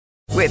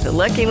With the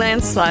Lucky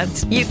Land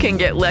Slots, you can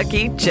get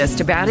lucky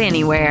just about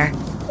anywhere.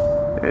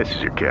 This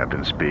is your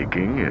captain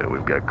speaking.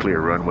 We've got clear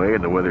runway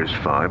and the weather's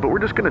fine, but we're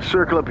just going to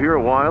circle up here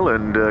a while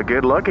and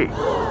get lucky.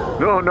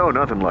 No,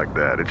 nothing like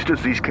that. It's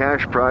just these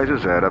cash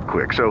prizes add up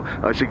quick. So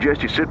I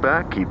suggest you sit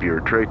back, keep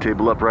your tray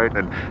table upright,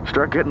 and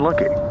start getting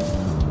lucky.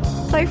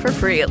 Play for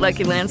free at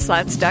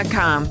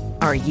LuckyLandSlots.com.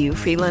 Are you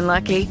feeling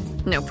lucky?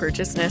 No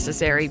purchase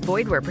necessary.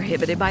 Void where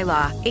prohibited by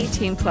law.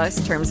 18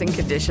 plus terms and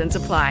conditions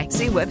apply.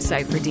 See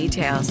website for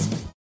details.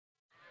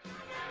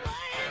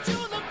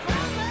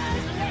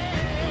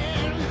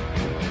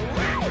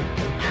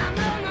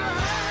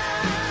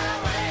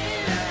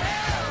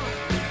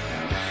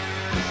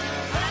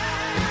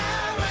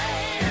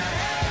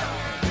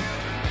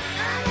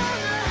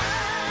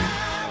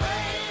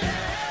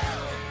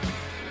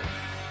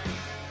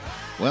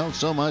 Well,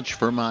 so much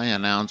for my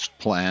announced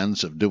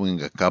plans of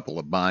doing a couple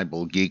of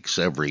Bible Geeks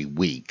every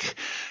week.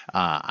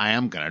 I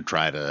am going to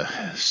try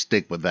to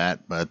stick with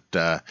that,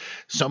 but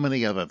so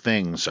many other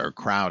things are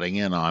crowding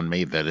in on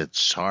me that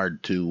it's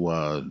hard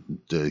to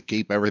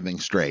keep everything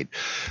straight.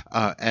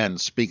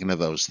 And speaking of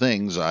those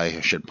things,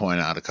 I should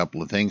point out a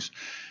couple of things.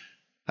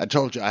 I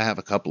told you I have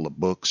a couple of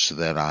books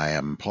that I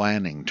am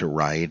planning to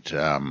write,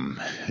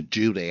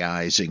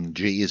 Judaizing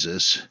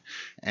Jesus,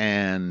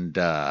 and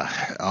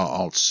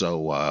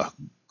also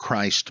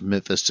Christ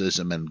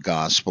mythicism and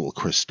gospel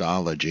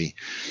Christology.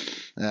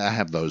 I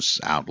have those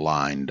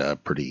outlined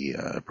pretty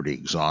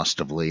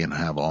exhaustively, and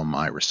have all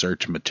my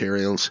research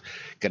materials.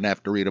 Gonna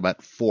have to read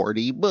about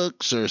 40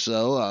 books or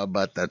so,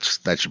 but that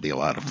should be a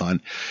lot of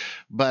fun.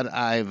 But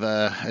I've,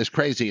 as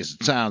crazy as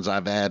it sounds,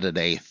 I've added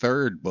a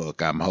third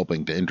book I'm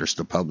hoping to interest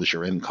the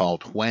publisher in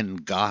called When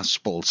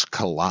Gospels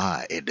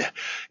Collide.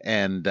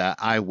 And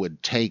I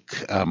would take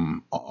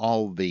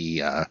all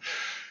the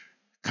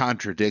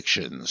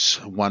contradictions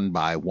one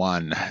by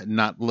one,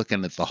 not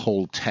looking at the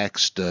whole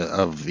text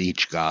of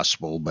each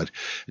gospel, but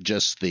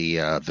just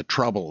the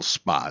trouble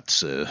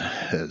spots,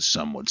 as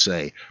some would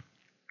say,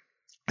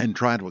 and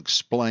try to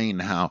explain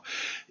how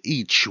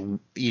each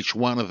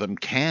one of them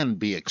can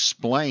be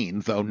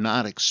explained, though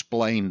not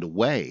explained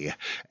away,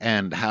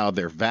 and how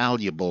they're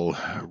valuable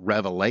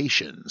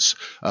revelations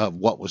of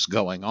what was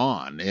going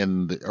on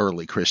in the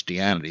early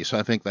Christianity. So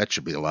I think that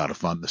should be a lot of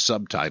fun. The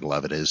subtitle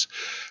of it is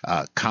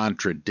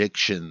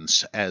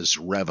Contradictions as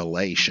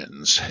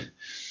Revelations.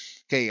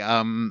 Okay,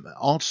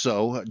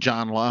 also,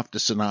 John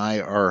Loftus and I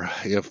are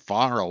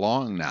far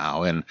along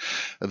now in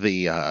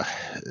the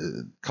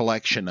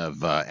collection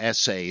of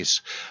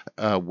essays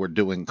we're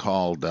doing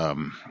called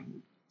The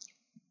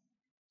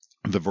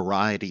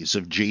Varieties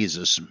of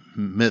Jesus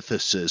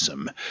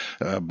Mythicism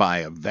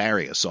by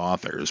various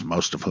authors,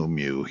 most of whom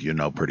you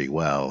know pretty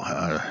well.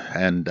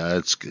 And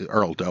it's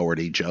Earl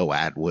Doherty, Joe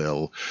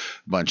Atwill,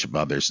 a bunch of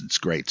others. It's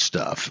great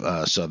stuff.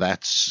 So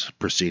that's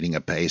proceeding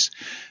apace.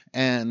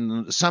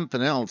 And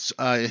something else,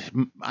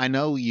 I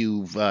know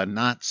you've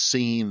not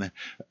seen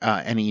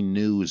any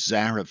new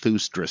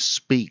Zarathustra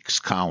Speaks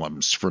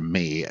columns from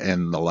me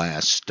in the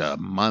last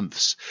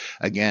months.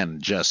 Again,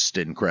 just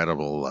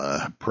incredible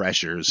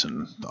pressures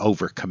and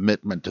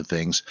overcommitment to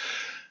things.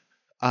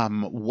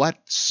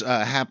 What's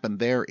happened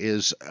there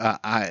is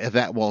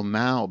that will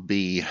now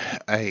be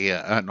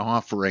an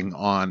offering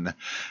on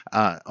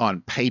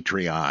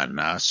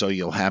Patreon. So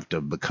you'll have to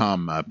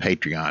become a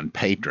Patreon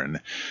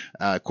patron.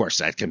 Of course,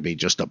 that can be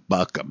just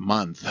 $1 a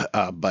month,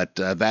 but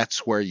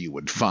that's where you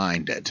would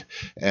find it.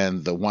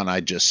 And the one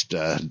I just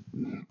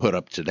put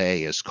up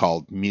today is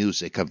called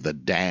Music of the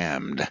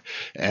Damned,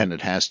 and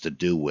it has to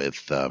do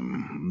with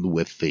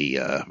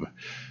the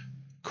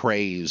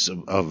craze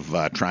of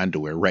trying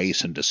to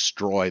erase and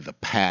destroy the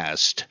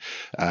past,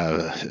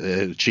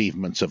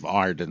 achievements of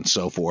art and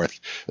so forth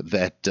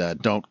that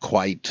don't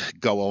quite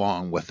go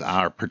along with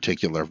our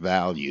particular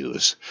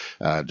values,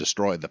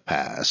 destroy the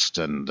past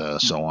and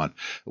so on.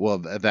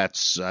 Well, I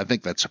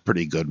think that's a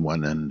pretty good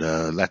one, and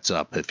that's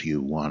up if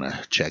you want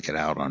to check it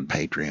out on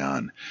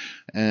Patreon.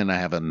 And I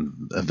have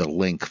the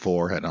link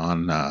for it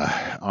on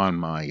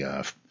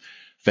my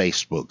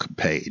Facebook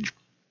page.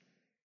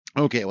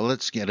 Okay, well,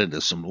 let's get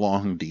into some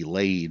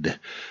long-delayed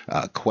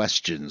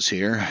questions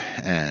here.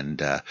 And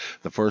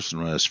the first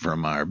one is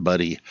from our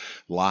buddy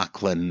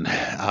Lachlan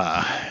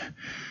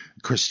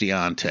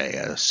Cristiante,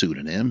 a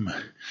pseudonym.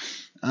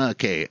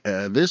 Okay,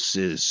 this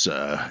is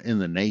in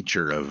the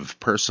nature of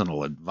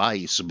personal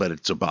advice, but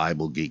it's a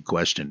Bible Geek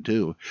question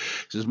too.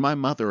 It says, my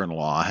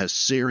mother-in-law has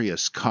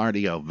serious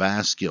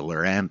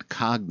cardiovascular and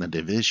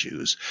cognitive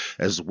issues,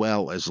 as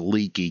well as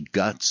leaky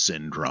gut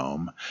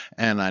syndrome,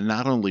 and I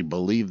not only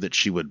believe that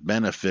she would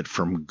benefit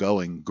from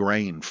going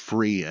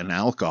grain-free and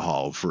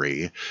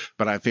alcohol-free,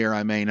 but I fear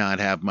I may not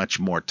have much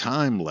more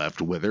time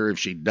left with her if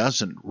she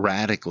doesn't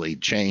radically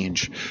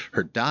change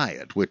her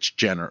diet, which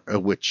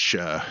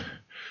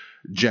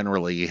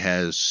generally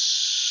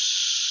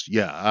has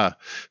ounces,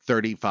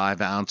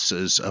 35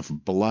 ounces of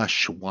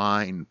blush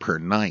wine per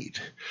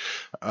night.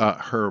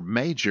 Her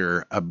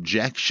major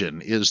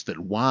objection is that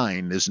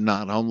wine is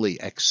not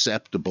only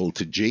acceptable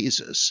to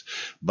Jesus,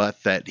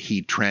 but that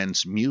he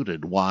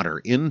transmuted water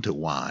into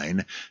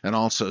wine and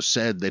also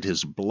said that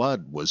his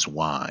blood was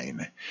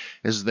wine.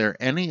 Is there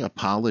any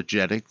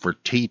apologetic for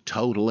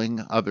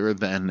teetotaling other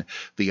than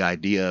the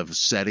idea of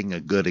setting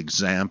a good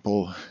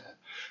example?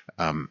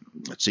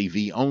 Let's see,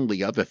 the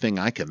only other thing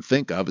I can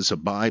think of is a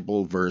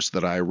Bible verse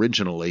that I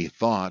originally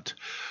thought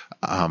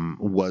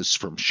was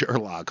from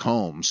Sherlock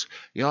Holmes.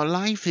 Your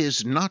life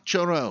is not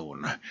your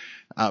own,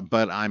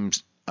 but I'm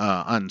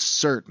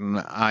uncertain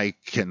I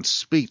can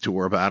speak to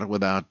her about it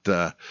without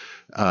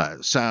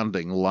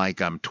sounding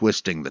like I'm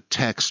twisting the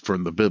text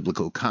from the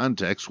biblical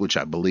context, which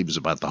I believe is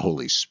about the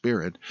Holy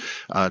Spirit,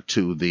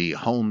 to the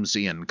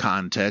Holmesian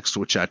context,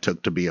 which I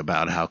took to be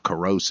about how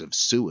corrosive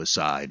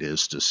suicide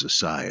is to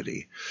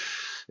society.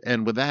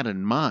 And with that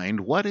in mind,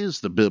 what is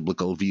the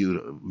biblical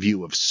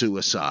view of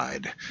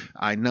suicide?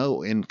 I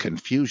know in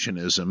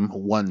Confucianism,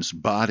 one's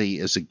body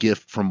is a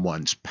gift from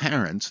one's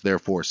parents,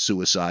 therefore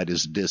suicide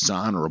is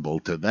dishonorable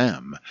to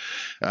them.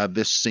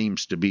 This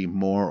seems to be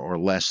more or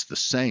less the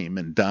same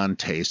in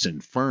Dante's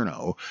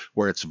Inferno,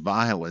 where it's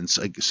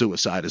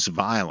suicide is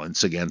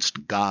violence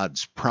against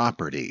God's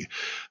property.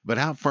 But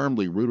how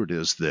firmly rooted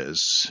is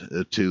this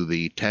to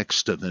the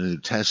text of the New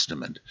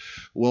Testament?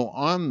 Well,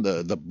 on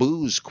the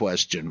booze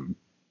question,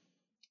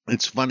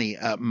 it's funny,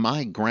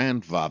 my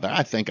grandfather,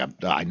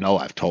 I know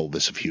I've told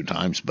this a few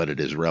times, but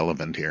it is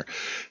relevant here.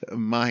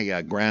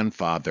 My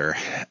grandfather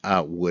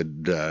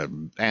would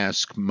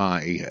ask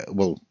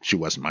she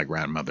wasn't my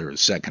grandmother, his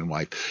second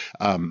wife,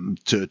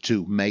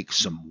 to make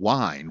some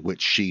wine,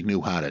 which she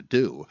knew how to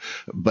do.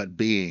 But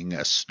being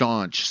a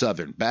staunch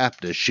Southern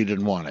Baptist, she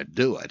didn't want to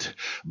do it.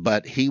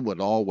 But he would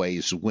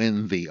always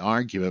win the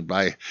argument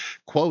by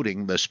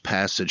quoting this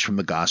passage from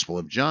the Gospel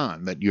of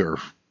John that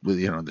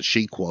that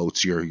she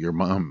quotes your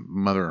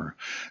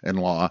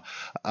mother-in-law,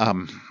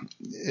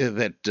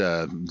 that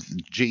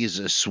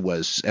Jesus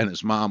and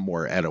his mom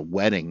were at a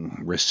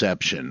wedding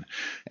reception,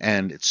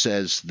 and it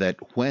says that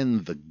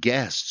when the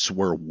guests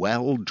were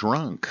well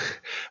drunk,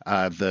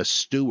 the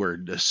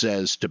steward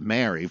says to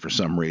Mary, for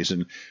some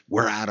reason,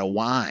 "We're out of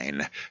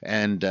wine,"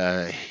 and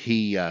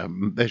she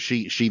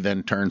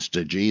then turns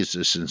to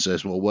Jesus and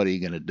says, "Well, what are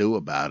you going to do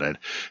about it?"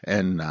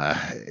 And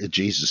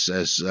Jesus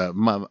says,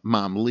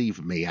 "Mom,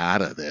 leave me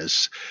out of this."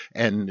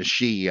 And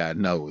she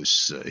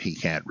knows he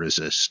can't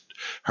resist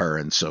her,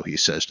 and so he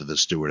says to the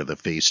steward of the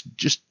feast,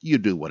 "Just you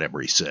do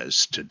whatever he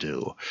says to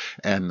do."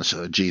 And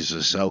so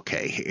Jesus,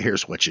 "Okay,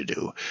 here's what you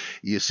do.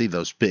 You see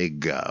those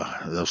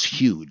those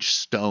huge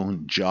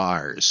stone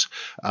jars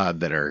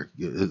that are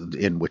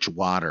in which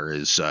water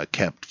is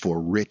kept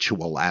for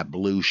ritual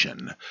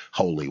ablution,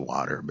 holy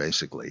water,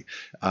 basically.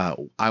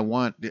 I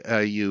want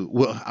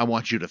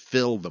you to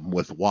fill them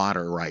with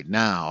water right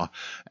now,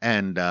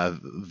 and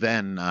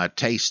then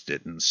taste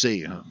it and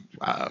see."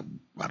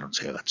 I don't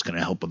say that's going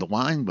to help with the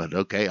wine, but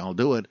okay, I'll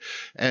do it.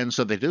 And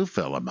so they do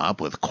fill him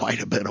up with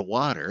quite a bit of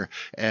water,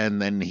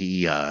 and then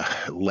he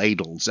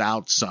ladles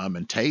out some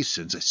and tastes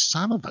it and says,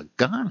 "Son of a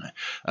gun,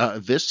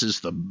 this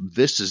is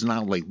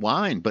not only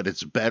wine, but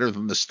it's better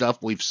than the stuff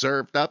we've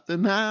served up to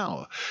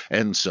now."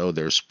 And so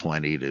there's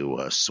plenty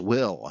to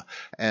swill.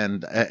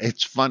 And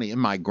it's funny,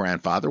 my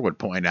grandfather would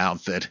point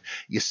out that,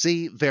 you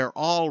see, they're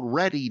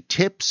already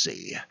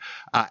tipsy,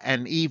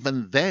 and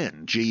even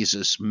then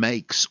Jesus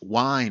makes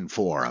wine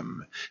for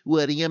them.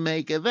 "What do you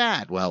make of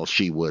that?" Well,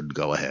 she would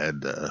go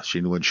ahead. She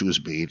knew when she was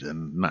beat,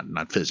 and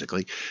not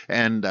physically,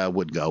 and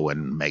would go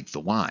and make the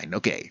wine.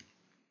 Okay.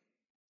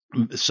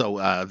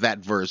 So that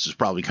verse is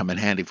probably come in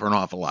handy for an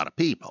awful lot of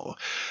people.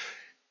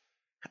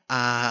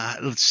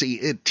 Let's see,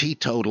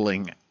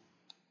 teetotaling.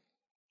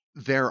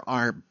 There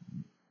are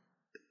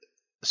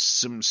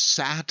some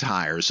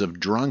satires of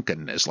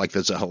drunkenness, like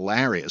there's a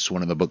hilarious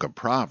one in the book of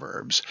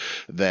Proverbs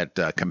that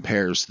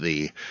compares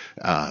the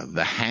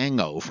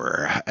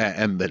hangover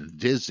and the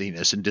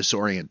dizziness and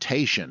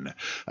disorientation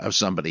of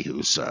somebody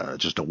who's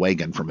just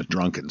awakened from a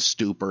drunken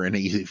stupor, and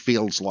he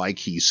feels like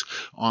he's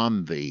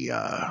on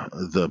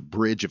the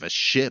bridge of a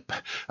ship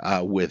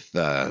with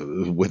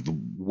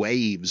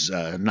waves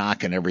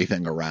knocking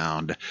everything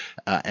around.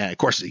 And of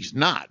course he's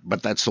not,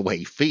 but that's the way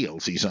he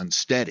feels. He's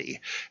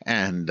unsteady,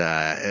 and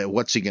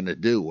what's he going to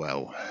do?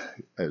 Well,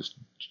 as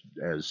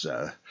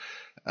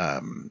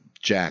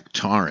Jack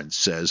Torrance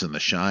says in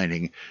The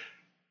Shining,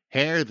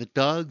 "Hair the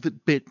dog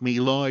that bit me,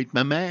 Lloyd,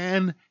 my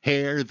man,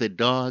 hair the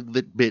dog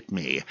that bit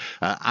me.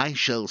 I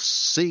shall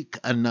seek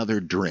another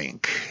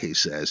drink," he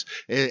says.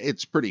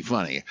 It's pretty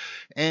funny.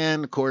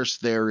 And, of course,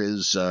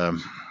 there's another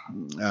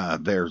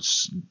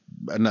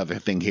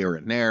thing here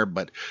and there,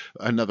 but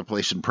another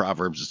place in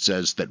Proverbs it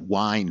says that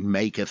wine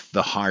maketh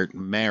the heart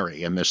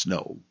merry, and there's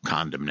no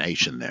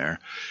condemnation there.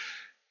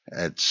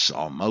 It's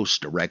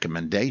almost a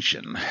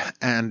recommendation.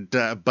 And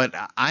but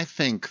I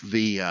think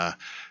the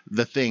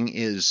thing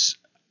is,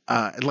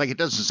 like it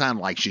doesn't sound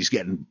like she's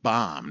getting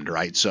bombed,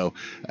 right? So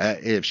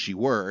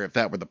if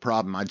that were the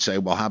problem, I'd say,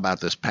 well, how about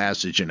this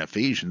passage in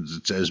Ephesians?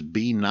 It says,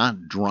 be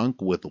not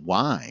drunk with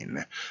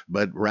wine,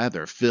 but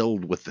rather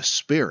filled with the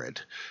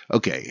Spirit.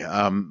 Okay,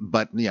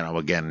 but,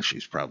 again,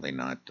 she's probably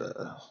not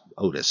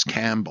Otis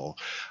Campbell.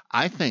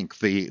 I think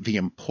the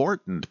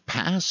important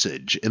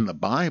passage in the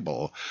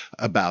Bible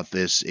about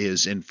this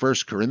is in 1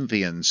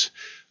 Corinthians,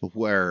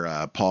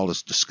 where Paul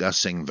is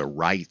discussing the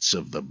rights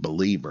of the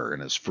believer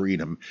and his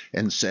freedom,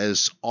 and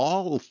says,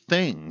 all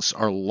things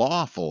are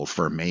lawful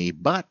for me,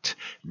 but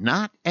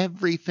not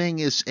everything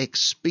is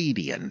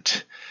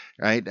expedient.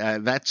 Right?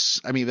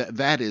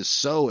 That is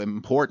so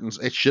important.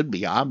 It should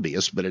be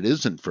obvious, but it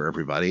isn't for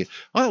everybody.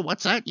 Oh,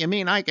 what's that? You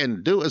mean I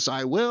can do as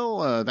I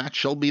will? That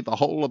shall be the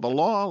whole of the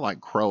law,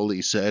 like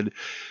Crowley said.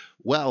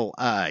 Well,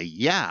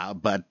 yeah,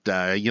 but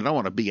you don't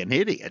want to be an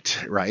idiot,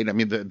 right? I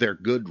mean, there are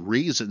good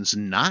reasons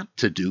not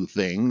to do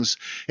things.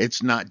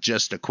 It's not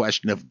just a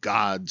question of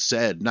God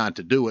said not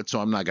to do it, so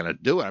I'm not going to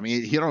do it. I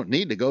mean, you don't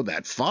need to go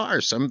that far.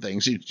 Some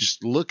things, you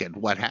just look at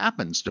what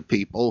happens to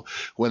people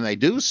when they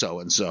do so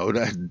and so.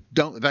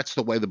 That's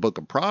the way the book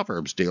of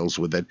Proverbs deals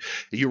with it.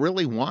 You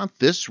really want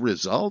this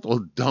result?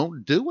 Well,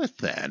 don't do it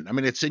then. I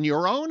mean, it's in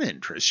your own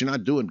interest. You're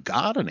not doing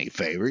God any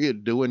favor. You're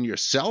doing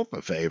yourself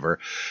a favor.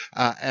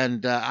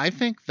 I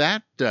think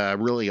that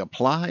really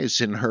applies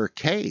in her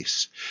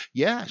case.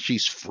 Yeah,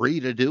 she's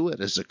free to do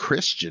it as a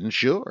Christian,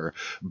 sure.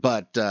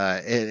 But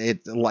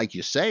it, like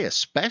you say,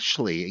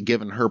 especially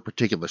given her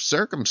particular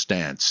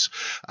circumstance,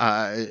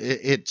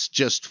 it's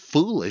just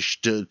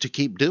foolish to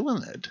keep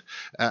doing it.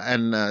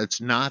 And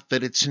it's not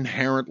that it's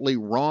inherently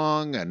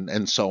wrong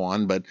and so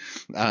on, but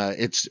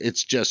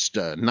it's just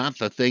not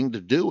the thing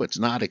to do. It's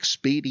not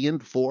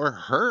expedient for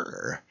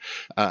her.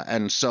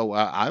 And so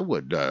I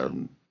would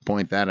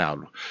point that out.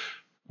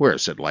 Where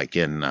is it? Like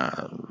in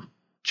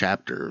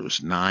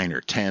chapters 9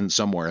 or 10,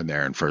 somewhere in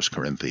there in 1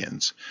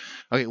 Corinthians.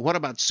 Okay, what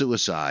about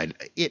suicide?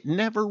 It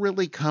never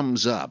really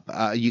comes up.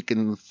 You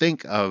can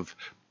think of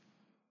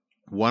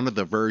one of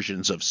the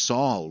versions of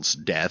Saul's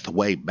death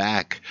way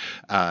back,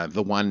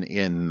 the one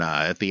in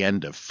at the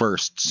end of 1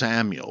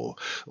 Samuel,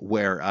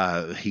 where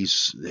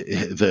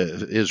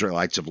the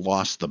Israelites have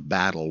lost the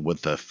battle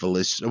with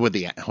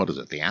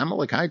the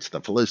Amalekites,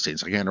 the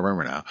Philistines. I can't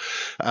remember now,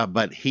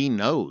 but he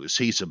knows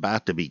he's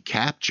about to be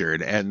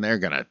captured, and they're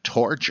going to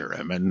torture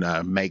him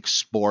and make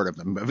sport of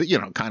him.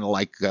 Kind of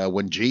like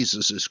when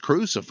Jesus is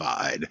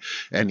crucified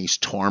and he's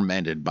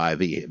tormented by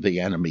the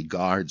enemy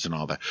guards and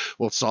all that.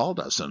 Well, Saul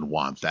doesn't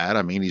want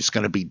that. I mean, he's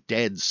going to be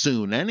dead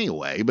soon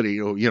anyway, but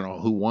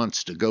who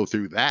wants to go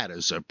through that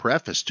as a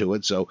preface to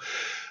it? So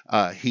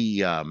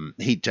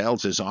he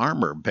tells his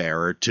armor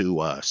bearer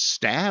to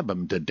stab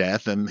him to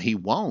death, and he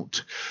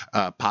won't.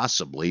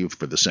 Possibly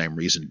for the same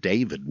reason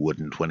David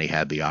wouldn't when he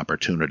had the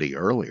opportunity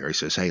earlier. He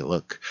says, "Hey,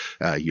 look,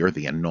 you're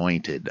the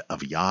anointed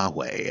of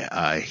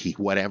Yahweh.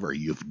 Whatever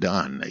you've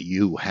done,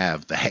 you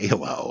have the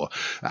halo.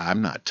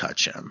 I'm not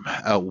touching him."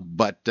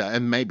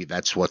 And maybe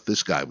that's what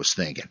this guy was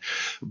thinking.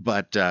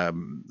 But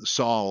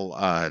Saul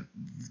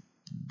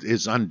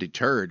is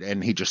undeterred,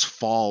 and he just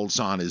falls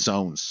on his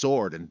own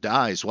sword and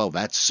dies. Well,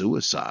 that's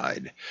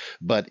suicide,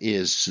 but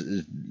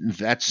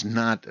that's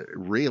not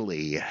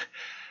really.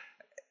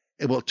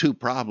 Well, two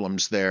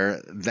problems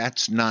there.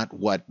 That's not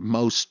what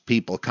most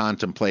people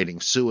contemplating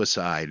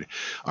suicide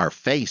are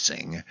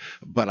facing.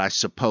 But I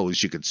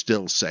suppose you could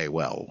still say,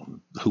 well,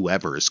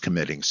 whoever is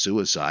committing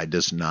suicide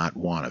does not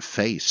want to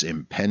face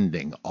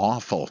impending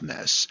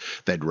awfulness.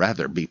 They'd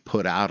rather be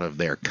put out of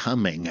their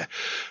coming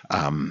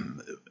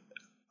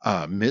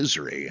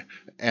misery.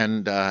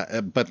 And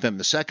but then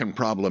the second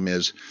problem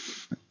is,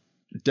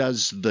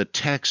 does the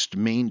text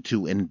mean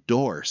to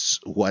endorse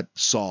what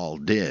Saul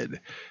did?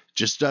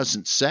 Just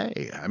doesn't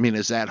say. I mean,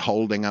 is that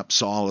holding up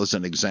Saul as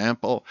an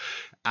example?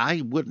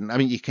 I wouldn't. I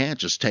mean, you can't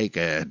just take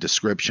a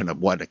description of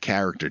what a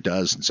character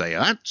does and say,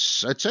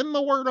 it's in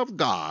the Word of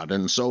God,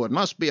 and so it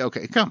must be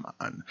okay. Come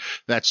on.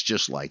 That's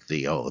just like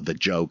the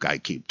joke I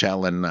keep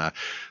telling,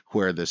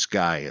 where this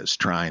guy is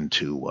trying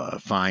to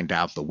find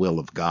out the will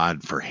of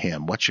God for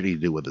him. What should he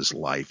do with his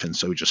life? And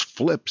so he just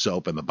flips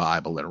open the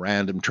Bible at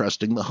random,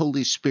 trusting the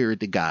Holy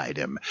Spirit to guide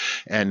him.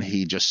 And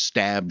he just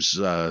stabs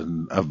a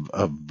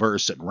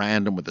verse at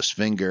random with his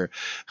finger,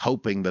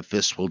 hoping that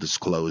this will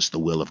disclose the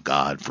will of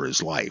God for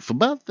his life.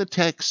 But the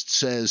text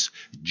says,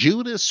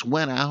 Judas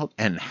went out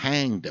and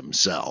hanged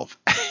himself.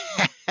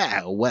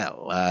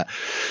 Well,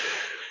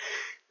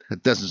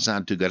 it doesn't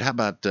sound too good. How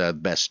about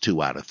best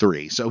 2 out of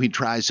 3? So he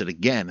tries it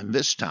again, and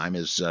this time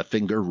his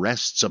finger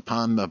rests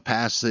upon the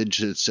passage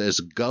that says,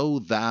 "Go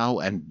thou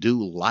and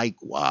do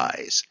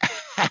likewise."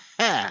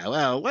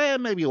 Well,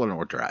 maybe one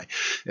more try.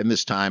 And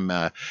this time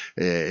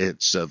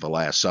it's the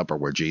Last Supper,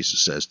 where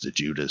Jesus says to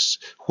Judas,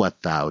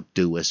 "What thou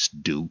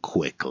doest, do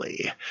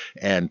quickly."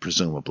 And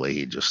presumably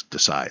he just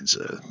decides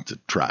to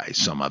try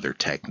some other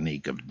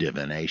technique of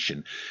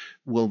divination.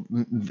 Well,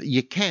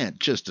 you can't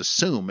just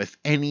assume if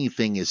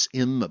anything is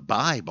in the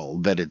Bible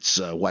that it's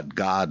what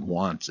God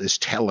wants, is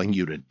telling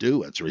you to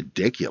do. It's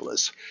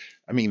ridiculous.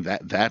 I mean,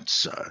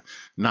 that's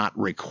not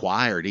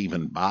required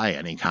even by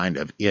any kind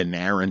of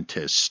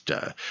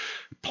inerrantist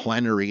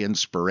plenary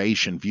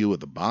inspiration view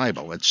of the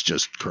Bible. It's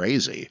just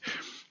crazy.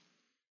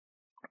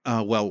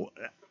 So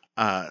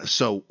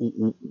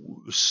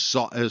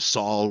is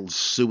Saul's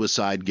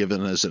suicide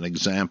given as an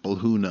example?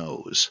 Who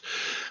knows?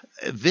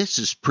 This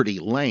is pretty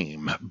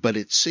lame, but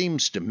it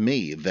seems to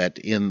me that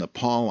in the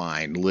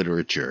Pauline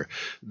literature,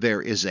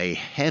 there is a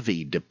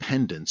heavy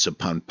dependence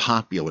upon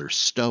popular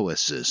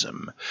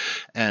stoicism,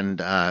 and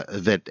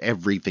that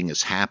everything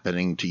is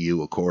happening to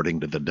you according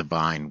to the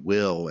divine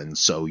will, and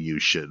so you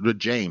should,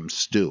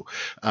 James too,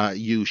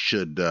 you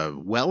should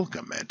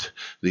welcome it,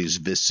 these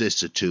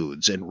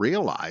vicissitudes, and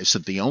realize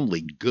that the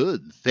only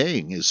good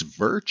thing is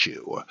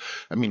virtue.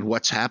 I mean,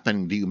 what's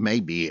happening to you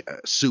may be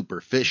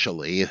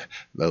superficially,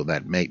 though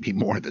that may be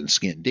more than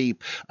skin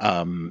deep,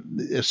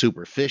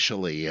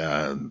 superficially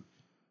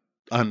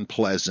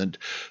unpleasant,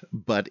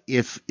 but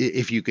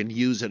if you can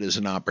use it as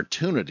an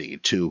opportunity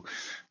to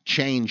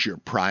change your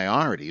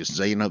priorities and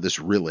say, you know, this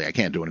really, I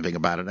can't do anything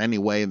about it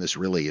anyway, and this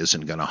really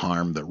isn't going to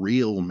harm the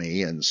real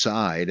me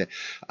inside,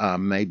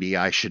 maybe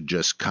I should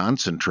just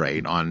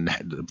concentrate on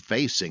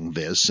facing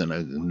this in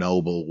a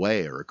noble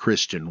way or a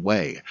Christian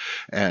way,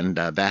 and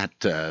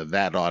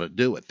that ought to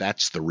do it.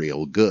 That's the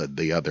real good.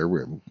 The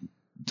other,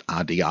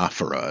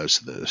 adiaphora, as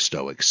the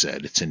Stoics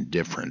said, it's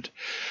indifferent.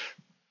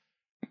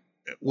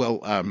 Well,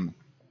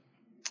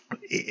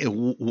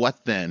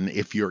 what then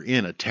if you're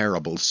in a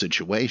terrible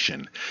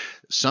situation?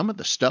 Some of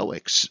the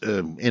Stoics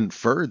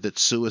inferred that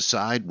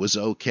suicide was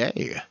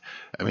okay.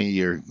 I mean,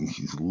 you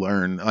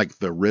learn, like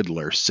the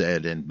Riddler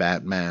said in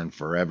Batman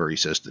Forever, he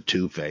says to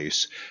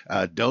Two-Face,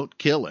 don't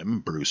kill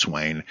him, Bruce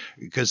Wayne,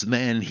 because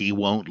then he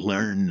won't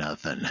learn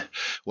nothing.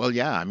 Well,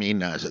 yeah, I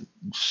mean,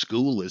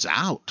 school is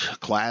out.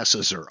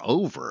 Classes are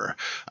over.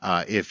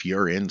 If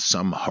you're in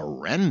some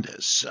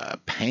horrendous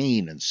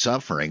pain and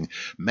suffering,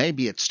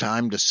 maybe it's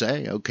time to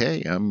say,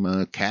 okay,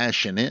 I'm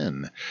cashing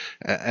in.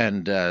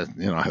 And,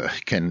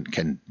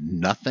 can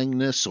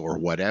nothingness or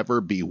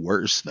whatever be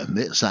worse than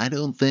this? I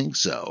don't think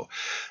so.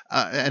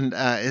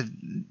 Why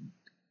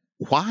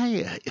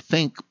I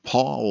think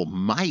Paul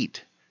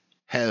might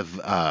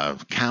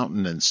have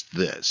countenanced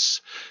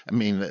this? I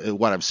mean,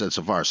 what I've said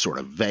so far is sort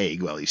of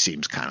vague. Well, he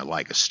seems kind of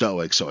like a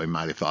Stoic, so he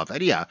might have thought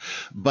that, yeah.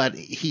 But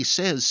he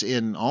says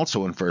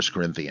also in 1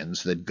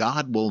 Corinthians that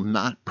God will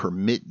not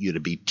permit you to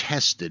be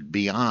tested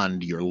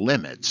beyond your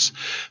limits,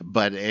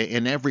 but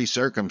in every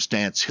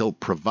circumstance he'll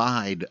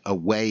provide a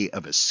way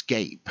of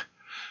escape.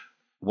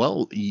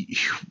 Well,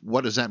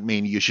 what does that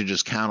mean? You should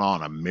just count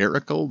on a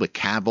miracle, the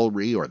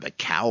cavalry or the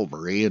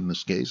Calvary in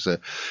this case,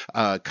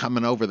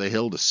 coming over the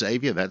hill to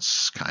save you?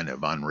 That's kind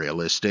of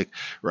unrealistic,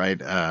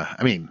 right? I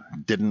mean,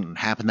 didn't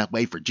happen that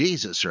way for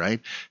Jesus, right?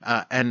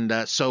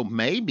 So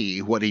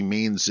maybe what he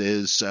means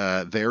is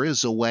there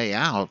is a way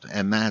out,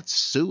 and that's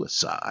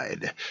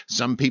suicide.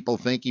 Some people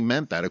think he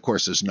meant that. Of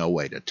course, there's no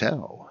way to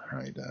tell,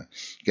 right? I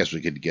guess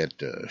we could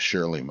get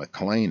Shirley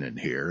MacLaine in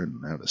here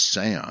and have a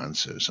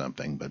seance or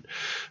something, but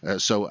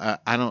so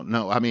I don't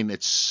know. I mean,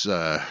 it's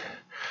like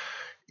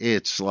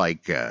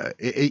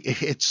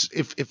it's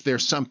if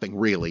there's something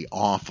really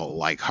awful,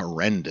 like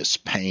horrendous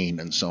pain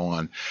and so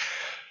on,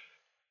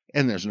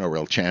 and there's no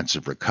real chance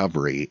of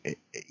recovery,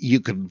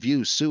 you could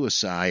view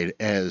suicide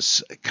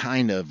as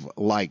kind of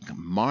like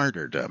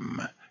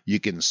martyrdom. You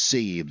can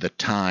see the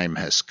time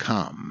has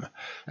come,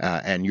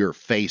 and you're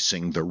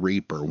facing the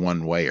reaper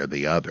one way or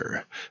the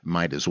other.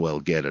 Might as well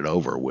get it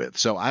over with.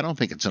 So I don't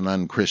think it's an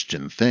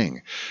unchristian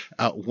thing.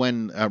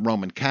 When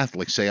Roman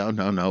Catholics say, "Oh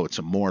no, it's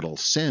a mortal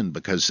sin,"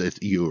 because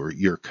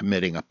you're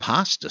committing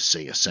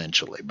apostasy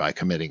essentially by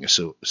committing a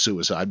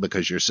suicide,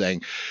 because you're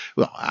saying,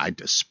 "Well, I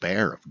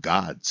despair of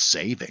God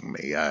saving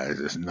me.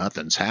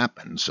 Nothing's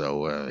happened,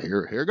 so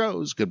here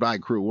goes. Goodbye,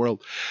 cruel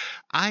world."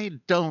 I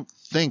don't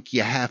think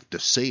you have to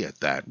see it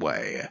that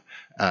way.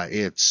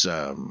 It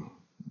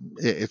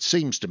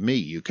seems to me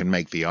you can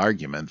make the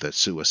argument that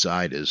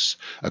suicide is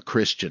a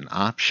Christian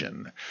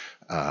option.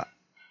 But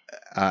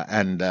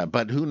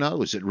who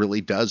knows? It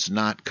really does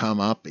not come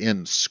up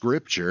in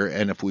Scripture,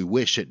 and if we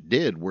wish it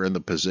did, we're in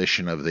the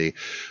position of the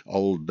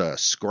old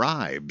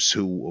scribes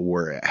who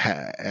were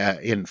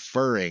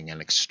inferring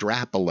and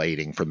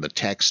extrapolating from the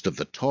text of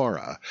the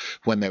Torah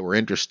when they were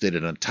interested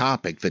in a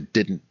topic that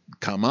didn't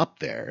come up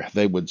there.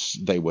 They would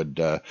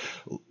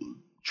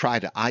try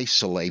to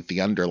isolate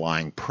the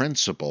underlying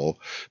principle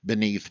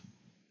beneath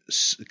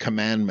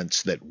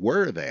commandments that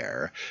were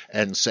there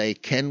and say,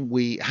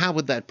 how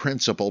would that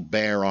principle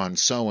bear on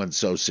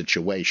so-and-so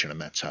situation?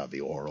 And that's how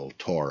the oral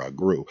Torah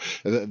grew.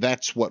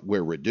 That's what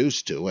we're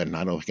reduced to, and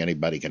I don't think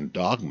anybody can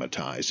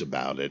dogmatize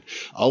about it.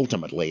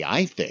 Ultimately,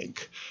 I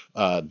think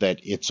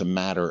that it's a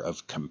matter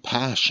of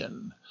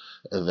compassion.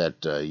 That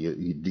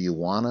do you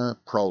want to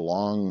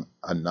prolong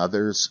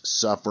another's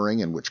suffering,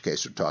 in which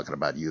case we're talking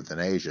about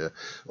euthanasia,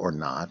 or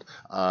not?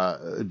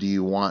 Do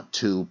you want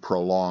to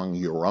prolong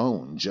your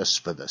own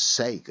just for the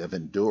sake of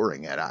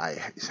enduring it?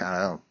 I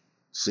don't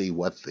see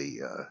what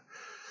the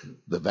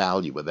the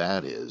value of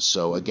that is.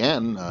 So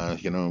again,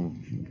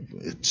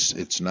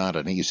 it's not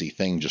an easy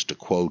thing just to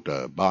quote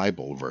a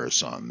Bible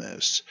verse on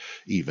this,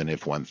 even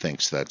if one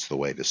thinks that's the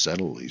way to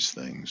settle these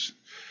things.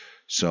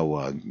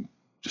 So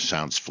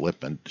sounds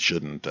flippant,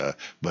 shouldn't,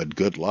 but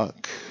good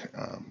luck,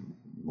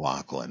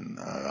 Lachlan.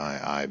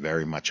 I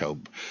very much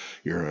hope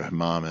your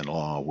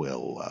mom-in-law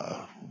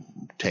will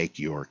take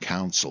your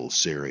counsel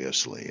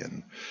seriously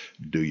and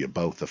do you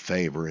both a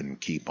favor and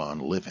keep on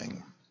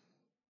living.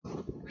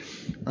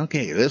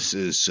 Okay, this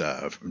is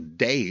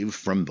Dave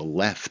from the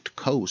left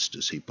coast,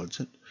 as he puts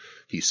it.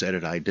 He said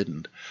it, I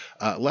didn't.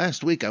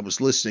 Last week I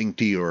was listening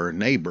to your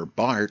neighbor,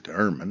 Bart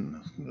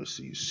Ehrman.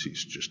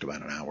 He's just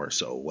about an hour or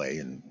so away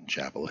in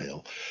Chapel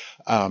Hill,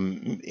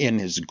 in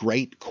his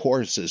Great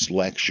Courses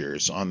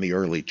lectures on the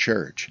early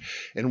church.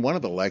 In one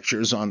of the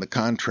lectures on the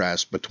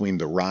contrast between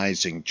the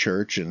rising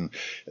church and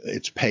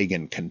its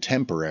pagan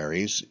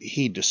contemporaries,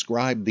 he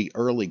described the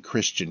early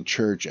Christian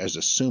church as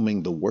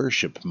assuming the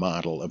worship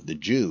model of the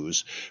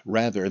Jews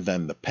rather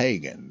than the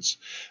pagans.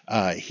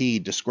 He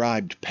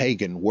described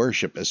pagan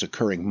worship as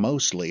occurring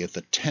mostly at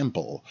the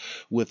temple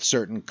with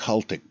certain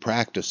cultic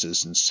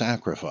practices and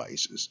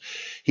sacrifices.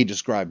 He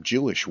described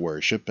Jewish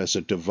worship as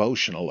a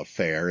devotional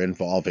affair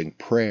involving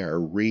prayer,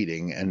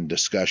 reading, and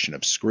discussion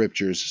of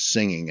scriptures,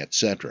 singing,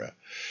 etc.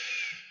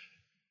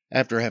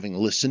 After having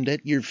listened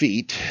at your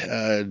feet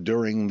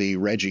during the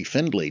Reggie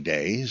Findlay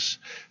days,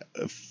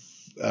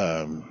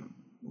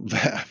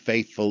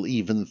 faithful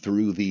even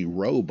through the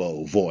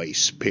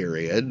robo-voice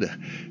period.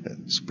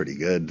 It's pretty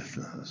good.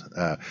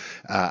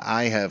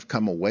 I have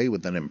come away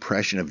with an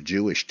impression of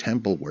Jewish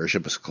temple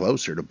worship as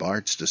closer to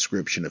Bart's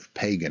description of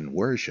pagan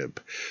worship.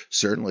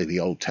 Certainly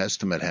the Old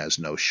Testament has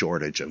no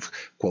shortage of,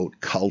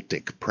 quote,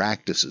 cultic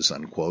practices,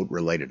 unquote,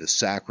 related to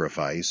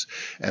sacrifice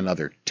and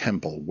other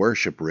temple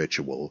worship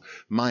ritual.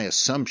 My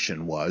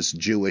assumption was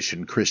Jewish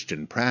and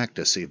Christian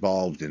practice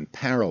evolved in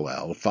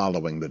parallel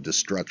following the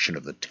destruction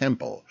of the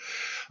temple.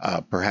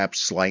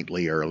 Perhaps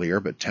slightly earlier,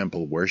 but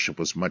temple worship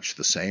was much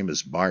the same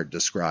as Bart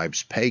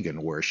describes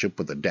pagan worship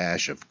with a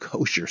dash of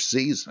kosher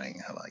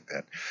seasoning. I like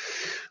that.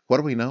 What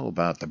do we know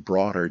about the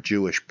broader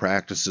Jewish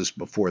practices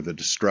before the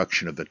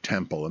destruction of the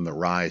temple and the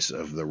rise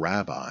of the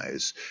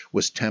rabbis?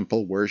 Was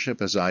temple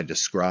worship as I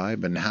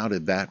describe, and how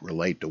did that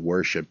relate to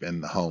worship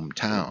in the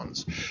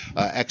hometowns?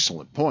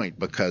 Excellent point,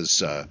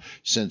 because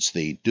since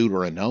the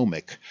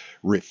Deuteronomic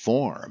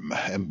reform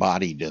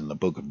embodied in the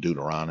book of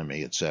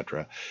Deuteronomy,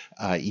 etc.,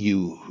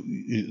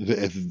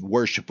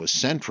 worship was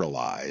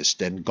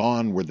centralized, and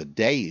gone were the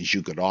days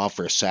you could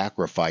offer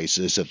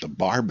sacrifices at the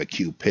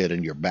barbecue pit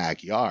in your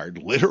backyard,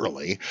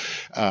 literally.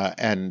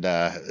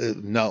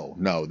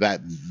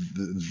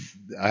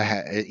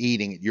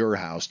 Eating at your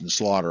house and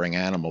slaughtering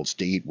animals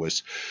to eat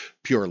was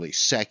purely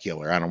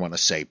secular. I don't want to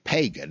say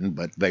pagan,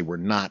 but they were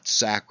not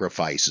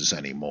sacrifices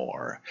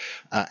anymore.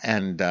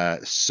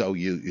 So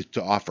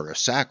to offer a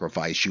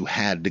sacrifice, you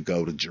had to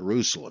go to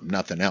Jerusalem.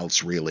 Nothing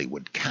else really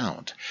would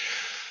count.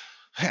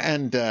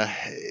 And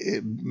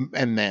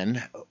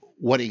then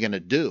what are you going to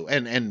do?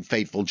 And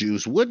faithful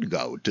Jews would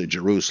go to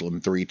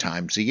Jerusalem 3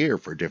 times a year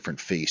for different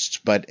feasts.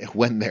 But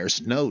when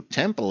there's no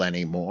temple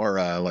anymore,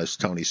 as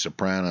Tony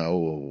Soprano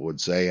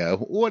would say,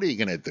 what are you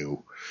going to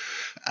do?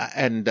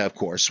 And, of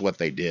course, what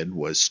they did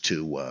was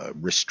to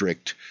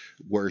restrict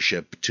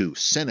worship to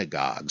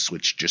synagogues,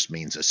 which just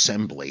means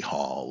assembly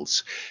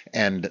halls.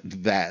 And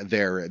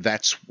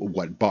that's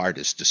what Bart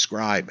is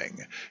describing.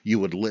 You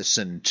would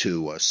listen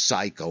to a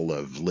cycle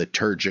of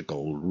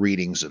liturgical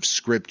readings of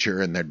Scripture,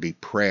 and there'd be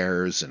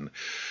prayers and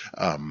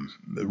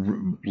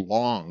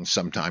long,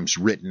 sometimes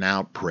written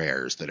out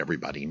prayers that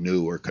everybody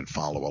knew or could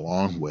follow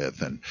along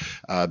with. And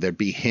there'd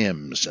be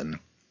hymns, and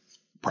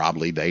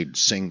probably they'd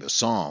sing the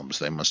Psalms.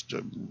 They must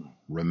have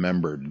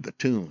remembered the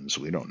tunes.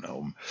 We don't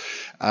know.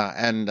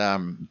 And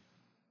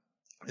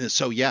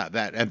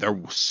there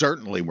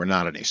certainly were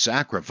not any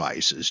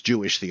sacrifices.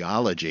 Jewish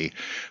theology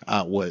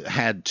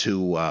had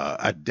to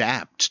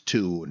adapt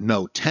to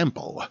no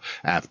temple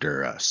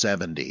after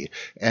 70,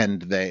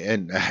 and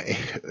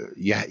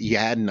you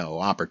had no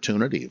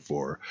opportunity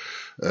for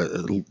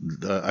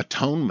the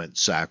atonement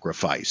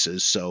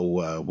sacrifices.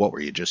 So what were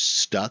you, just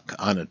stuck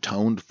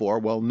unatoned for?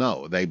 Well,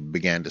 no. They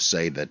began to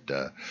say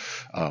that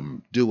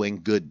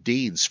doing good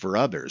deeds for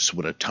others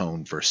would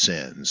atone for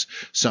sins.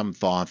 Some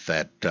thought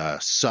that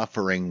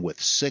suffering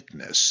with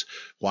sickness,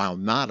 while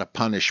not a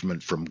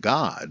punishment from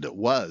God,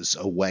 was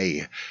a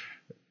way,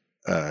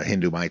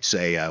 Hindu might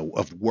say,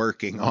 of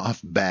working off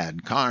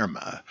bad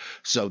karma.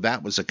 So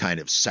that was a kind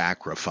of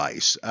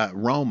sacrifice.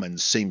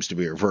 Romans seems to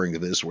be referring to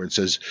this, where it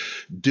says,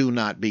 do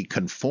not be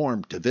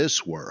conformed to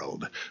this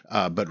world,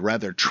 but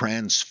rather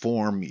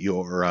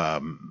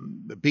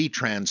be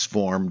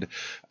transformed,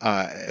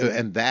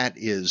 and that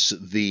is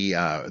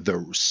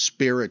the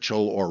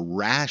spiritual or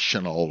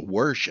rational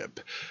worship.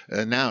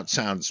 Now it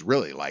sounds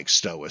really like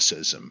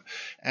Stoicism.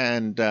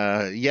 And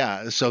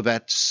so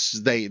that's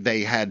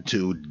they had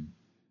to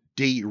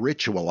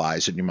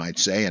de-ritualize it, you might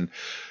say, and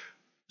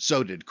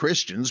So did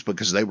Christians,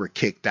 because they were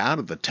kicked out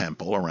of the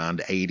temple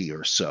around 80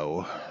 or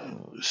so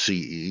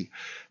CE,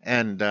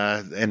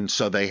 and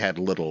so they had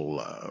little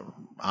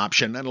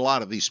option. And a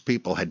lot of these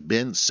people had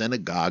been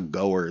synagogue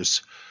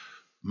goers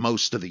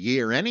most of the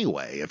year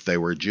anyway, if they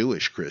were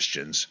Jewish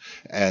Christians.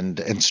 And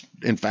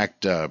in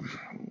fact,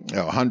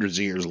 hundreds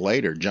of years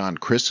later, John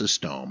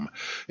Chrysostom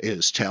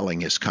is telling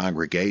his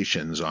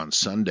congregations on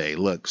Sunday,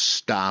 look,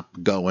 stop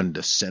going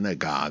to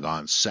synagogue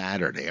on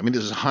Saturday. I mean,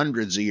 this is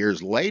hundreds of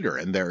years later,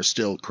 and there are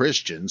still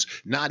Christians,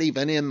 not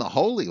even in the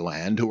Holy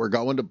Land, who are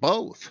going to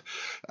both.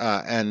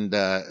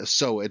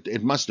 So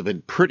it must have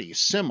been pretty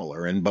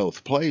similar in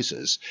both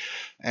places.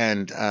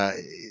 And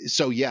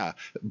so, yeah,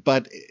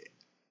 but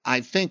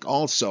I think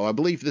also, I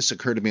believe this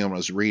occurred to me when I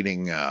was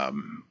reading, it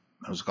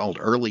was called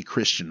Early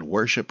Christian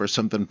Worship or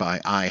something by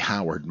I.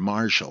 Howard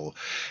Marshall.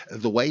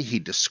 The way he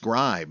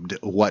described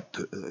what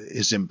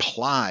is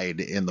implied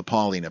in the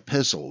Pauline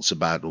epistles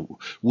about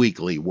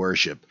weekly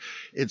worship,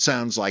 it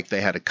sounds like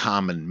they had a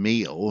common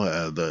meal,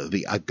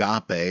 the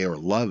agape or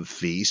love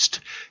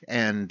feast,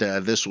 and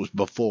this was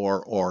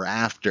before or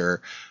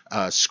after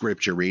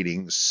scripture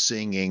readings,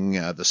 singing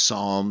the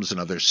Psalms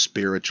and other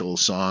spiritual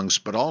songs,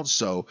 but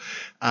also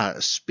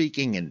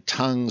speaking in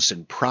tongues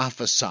and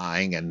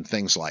prophesying and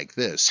things like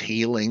this,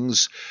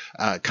 healings,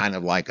 kind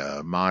of like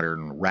a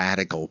modern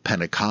radical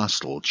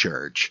Pentecostal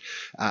church.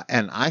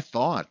 And I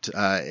thought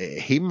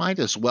he might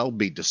as well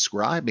be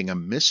describing a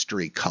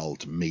mystery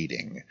cult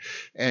meeting.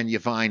 And you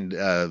find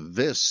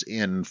this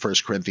in 1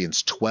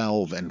 Corinthians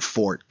 12 and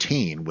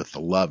 14 with the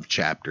love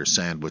chapter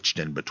sandwiched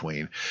in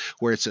between,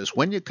 where it says,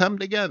 when you come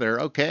together,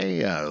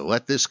 okay,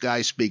 let this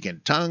guy speak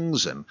in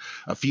tongues and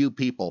a few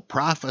people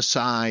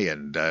prophesy,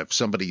 and if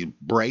somebody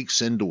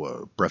breaks into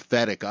a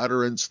prophetic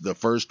utterance, the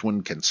first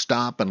one can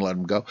stop and let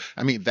him go.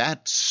 I mean,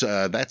 that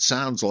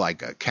sounds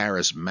like a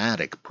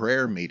charismatic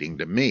prayer meeting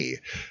to me.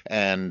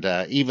 And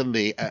even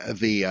the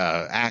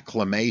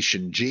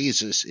acclamation,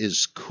 Jesus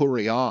is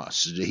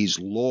kurios, he's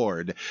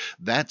Lord,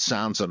 that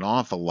sounds an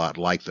awful lot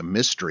like the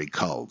mystery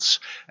cults.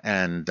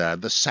 And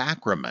the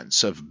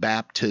sacraments of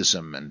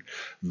baptism and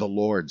the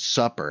Lord's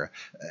Supper,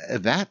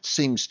 that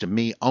seems to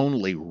me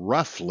only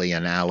roughly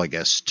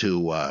analogous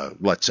to,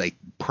 let's say,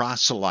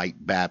 proselyte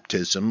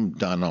baptism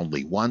done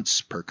only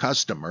once per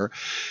customer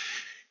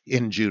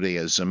in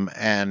Judaism.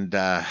 And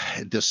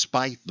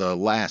despite the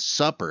Last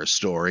Supper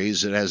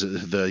stories,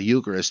 the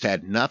Eucharist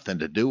had nothing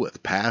to do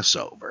with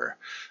Passover.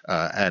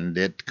 And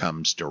it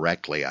comes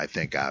directly, I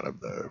think, out of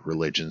the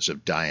religions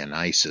of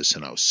Dionysus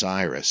and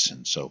Osiris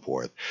and so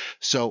forth.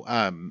 So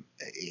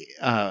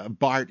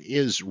Bart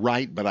is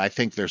right, but I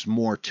think there's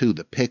more to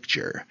the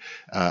picture.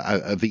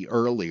 The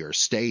earlier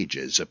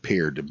stages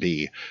appear to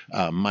be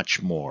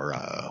much more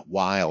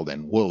wild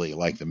and woolly,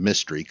 like the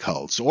mystery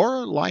cults,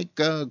 or like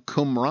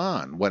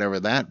Qumran, whatever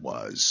that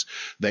was.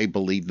 They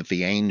believed that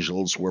the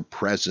angels were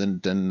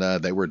present, and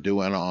they were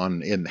doing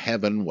in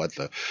heaven what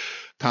the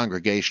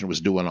congregation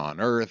was doing on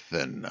earth,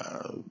 and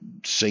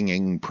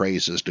singing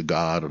praises to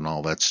God and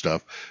all that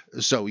stuff.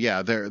 So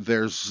yeah, there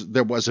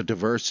was a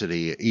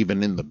diversity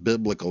even in the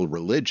biblical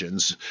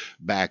religions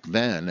back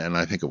then, and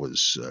I think it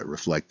was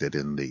reflected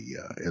in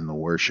the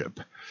worship.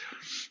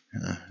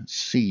 Let's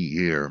see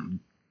here.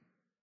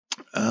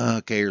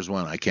 Okay, here's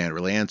one I can't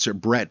really answer.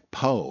 Brett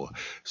Poe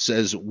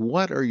says,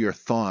 what are your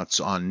thoughts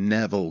on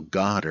Neville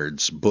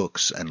Goddard's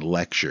books and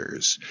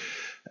lectures?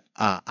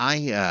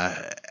 I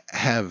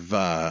have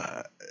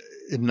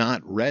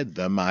not read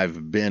them.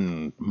 I've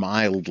been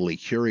mildly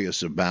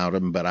curious about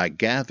him, but I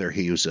gather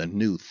he was a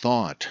New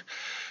Thought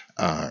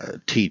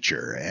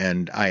teacher,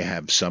 and I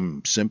have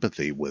some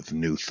sympathy with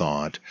New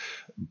Thought,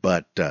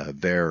 but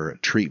their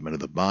treatment of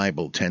the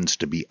Bible tends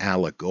to be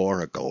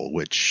allegorical,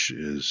 which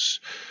is,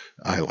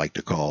 I like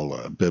to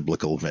call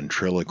biblical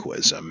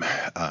ventriloquism.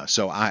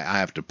 So I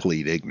have to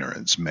plead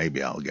ignorance.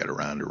 Maybe I'll get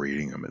around to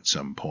reading them at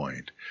some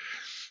point,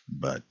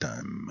 but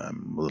I'm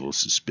a little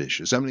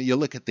suspicious. I mean, you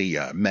look at the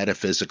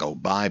Metaphysical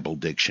Bible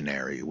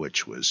Dictionary,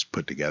 which was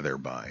put together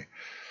by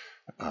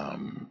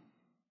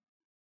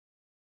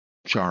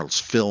Charles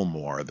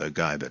Fillmore, the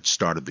guy that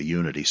started the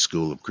Unity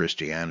School of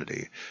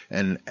Christianity.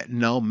 And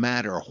no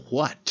matter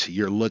what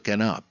you're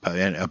looking up,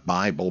 a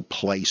Bible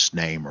place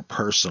name or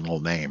personal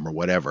name or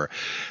whatever,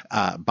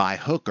 by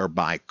hook or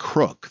by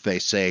crook, they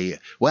say,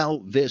 well,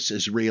 this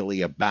is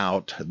really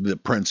about the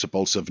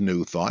principles of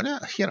New Thought.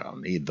 You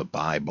don't need the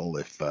Bible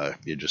if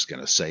you're just going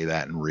to say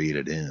that and read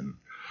it in.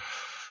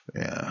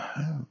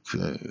 Yeah.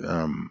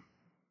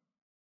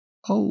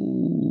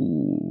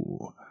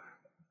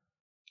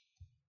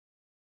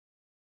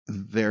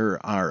 There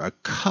are a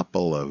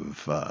couple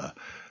of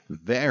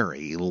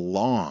very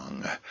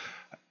long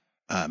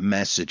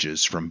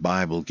messages from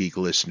Bible Geek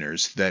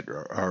listeners that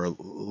are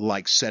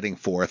like setting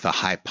forth a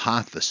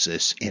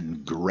hypothesis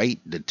in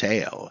great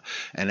detail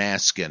and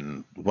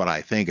asking what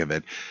I think of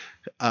it.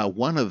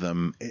 One of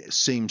them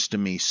seems to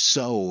me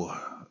so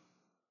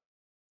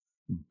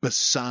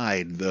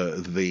beside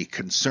the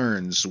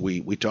concerns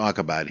we talk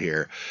about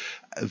here,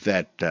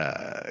 that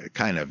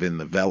kind of in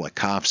the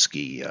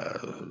Velikovsky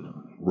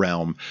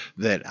realm,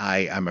 that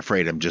I'm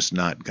afraid I'm just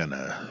not going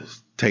to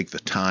take the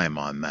time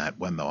on that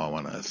one, though I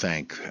want to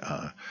thank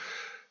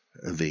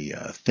the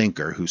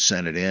thinker who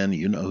sent it in.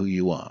 You know who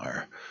you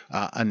are.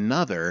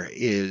 Another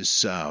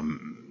is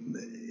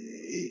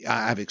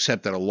I've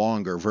accepted a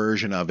longer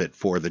version of it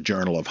for the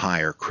Journal of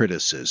Higher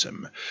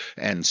Criticism,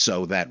 and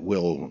so that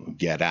will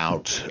get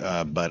out,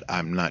 but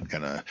I'm not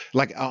going to,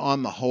 like,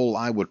 on the whole,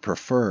 I would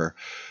prefer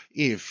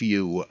if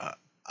you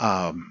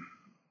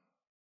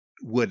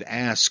would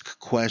ask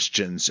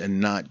questions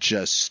and not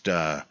just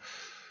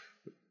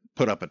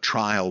put up a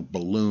trial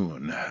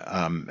balloon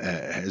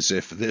as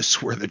if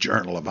this were the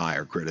Journal of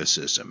Higher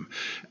Criticism.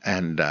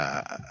 And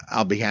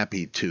I'll be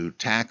happy to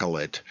tackle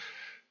it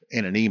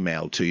in an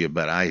email to you,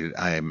 but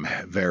I'm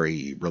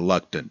very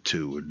reluctant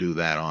to do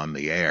that on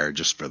the air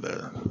just for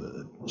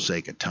the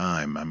sake of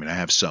time. I mean, I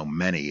have so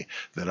many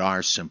that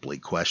are simply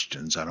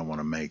questions. I don't want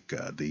to make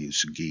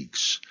these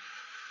geeks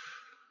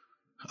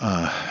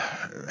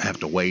have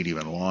to wait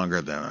even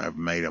longer than I've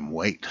made them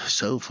wait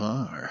so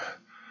far.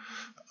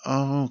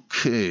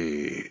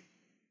 Okay.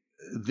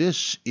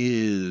 This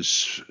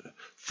is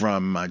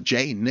from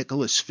J.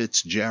 Nicholas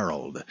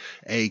Fitzgerald,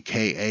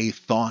 a.k.a.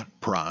 Thought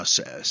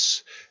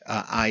Process.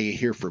 I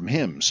hear from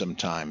him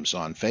sometimes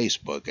on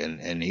Facebook,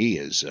 and he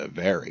is a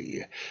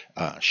very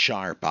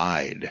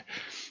sharp-eyed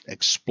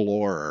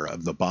explorer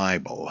of the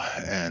Bible,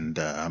 and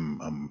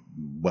I'm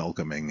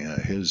welcoming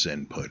his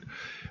input.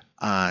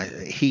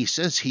 He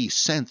says he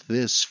sent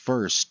this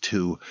first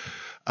to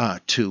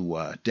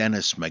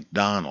Dennis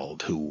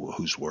MacDonald,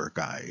 whose work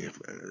I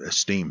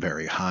esteem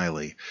very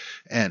highly,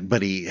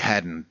 but he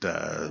hadn't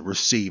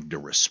received a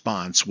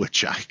response,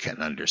 which I can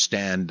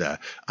understand.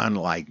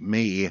 Unlike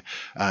me,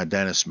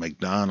 Dennis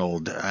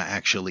MacDonald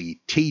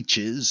actually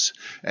teaches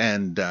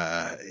and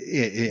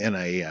in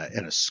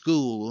a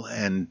school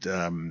and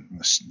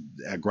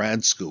a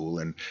grad school,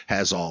 and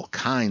has all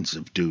kinds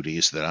of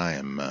duties that I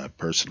am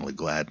personally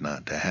glad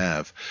not to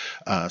have.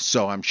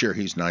 So I'm sure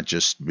he's not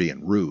just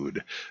being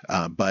rude.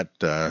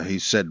 But he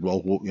said,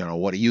 well,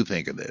 what do you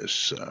think of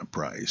this,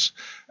 Price?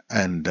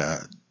 And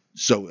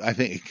so I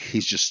think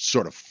he's just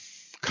sort of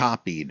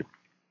copied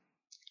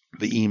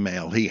the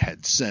email he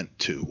had sent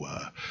to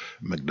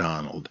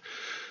MacDonald.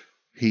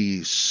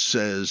 He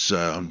says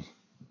that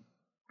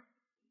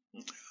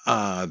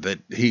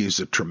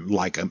he's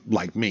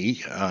like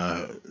me.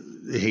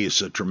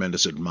 He's a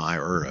tremendous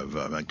admirer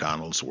of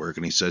MacDonald's work,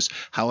 and he says,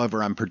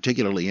 however, I'm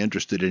particularly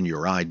interested in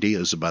your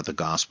ideas about the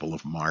Gospel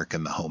of Mark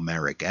and the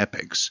Homeric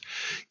epics.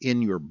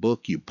 In your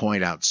book, you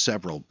point out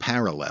several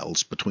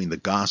parallels between the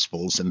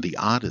Gospels and the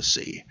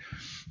Odyssey.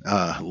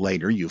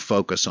 Later, you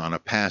focus on a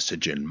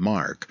passage in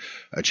Mark,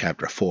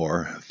 chapter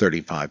 4,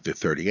 35 to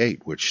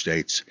 38, which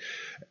states,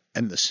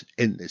 And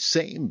in the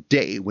same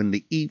day when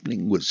the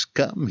evening was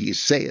come, he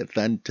saith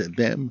unto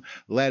them,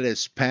 Let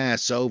us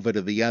pass over to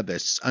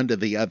unto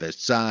the other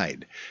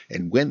side.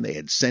 And when they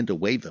had sent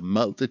away the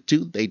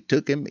multitude, they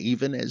took him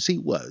even as he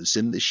was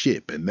in the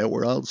ship. And there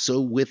were also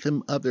with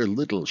him other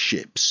little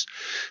ships,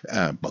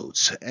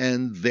 boats.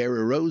 And there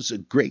arose a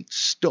great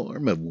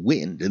storm of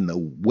wind, and the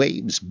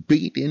waves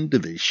beat into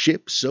the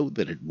ship, so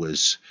that it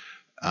was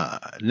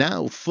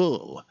now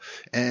full,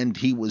 and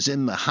he was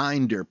in the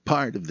hinder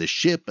part of the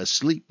ship,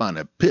 asleep on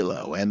a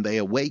pillow. And they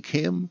awake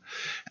him,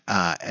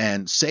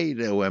 and say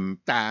to him,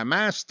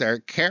 Master,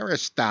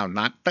 carest thou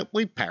not that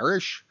we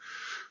perish?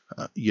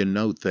 You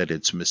note that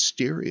it's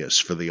mysterious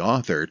for the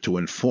author to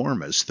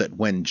inform us that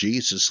when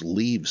Jesus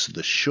leaves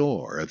the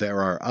shore,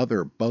 there are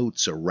other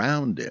boats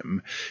around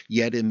him,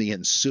 yet in the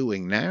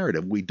ensuing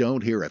narrative we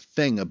don't hear a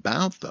thing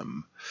about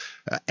them.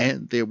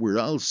 And there were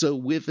also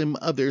with him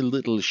other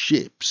little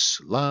ships.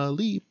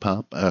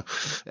 Lollipop.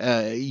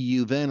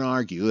 You then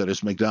argue, that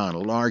is,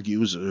 MacDonald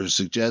argues or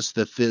suggests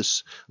that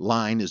this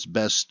line is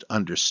best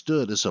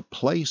understood as a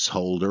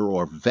placeholder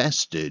or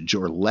vestige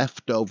or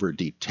leftover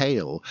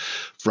detail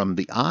from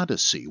the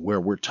Odyssey,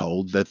 where we're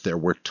told that there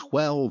were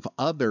 12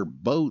 other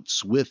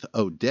boats with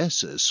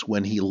Odysseus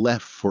when he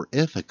left for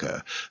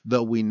Ithaca,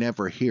 though we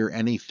never hear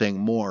anything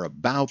more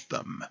about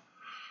them.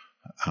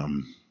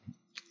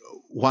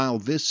 While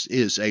this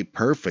is a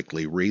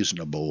perfectly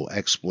reasonable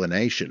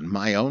explanation,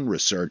 my own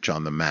research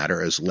on the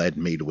matter has led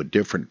me to a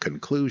different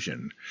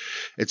conclusion.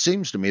 It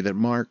seems to me that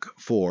Mark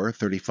 4,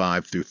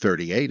 35 through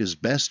 38 is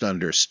best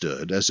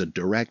understood as a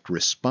direct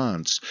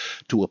response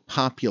to a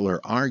popular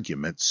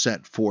argument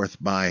set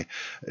forth by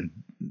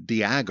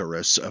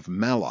Diagoras of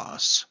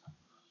Melos.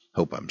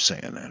 Hope I'm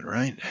saying that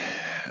right.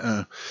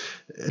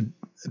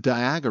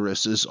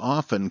 Diagoras is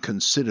often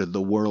considered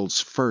the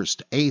world's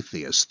first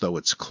atheist, though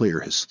it's clear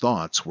his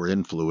thoughts were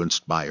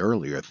influenced by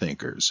earlier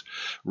thinkers.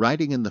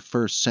 Writing in the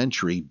 1st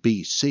century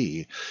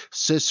B.C.,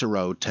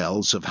 Cicero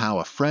tells of how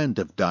a friend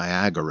of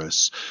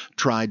Diagoras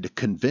tried to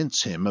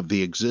convince him of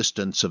the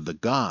existence of the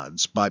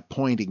gods by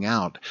pointing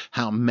out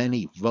how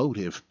many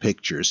votive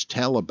pictures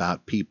tell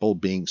about people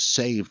being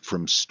saved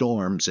from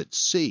storms at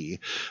sea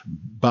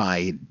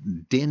by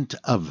dint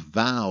of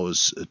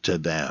vows to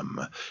them,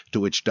 to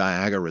which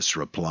Diagoras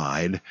replied,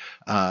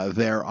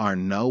 there are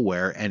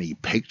nowhere any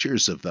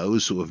pictures of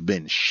those who have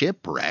been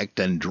shipwrecked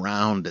and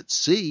drowned at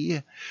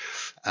sea.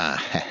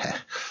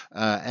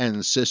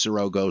 And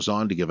Cicero goes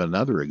on to give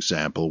another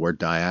example where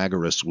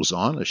Diagoras was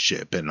on a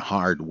ship in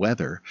hard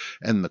weather,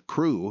 and the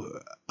crew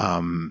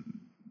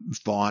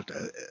thought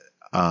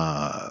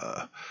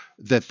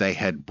that they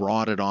had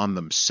brought it on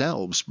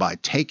themselves by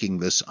taking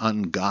this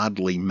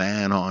ungodly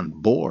man on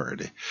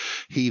board.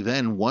 He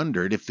then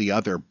wondered if the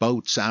other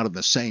boats out of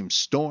the same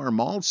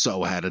storm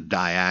also had a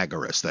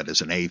Diagoras, that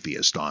is, an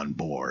atheist, on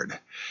board.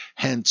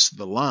 Hence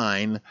the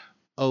line,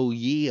 "O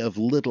ye of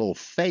little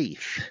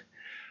faith."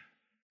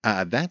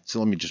 Let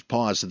me just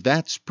pause.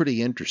 That's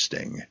pretty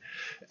interesting.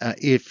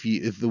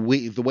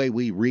 The way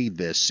we read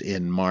this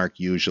in Mark,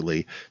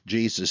 usually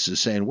Jesus is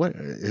saying, what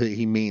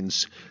he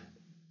means,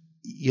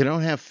 you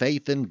don't have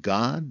faith in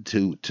God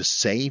to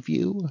save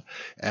you?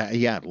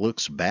 Yeah, it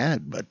looks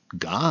bad, but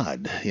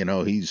God,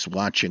 he's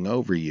watching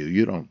over you.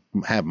 You don't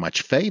have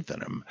much faith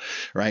in him,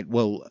 right?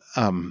 Well,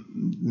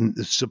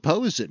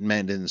 suppose it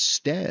meant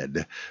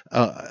instead,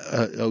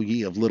 O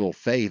ye of little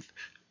faith,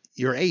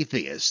 you're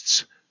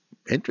atheists.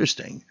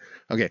 Interesting.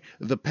 Okay,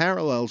 the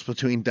parallels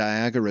between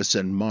Diagoras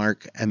and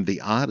Mark and the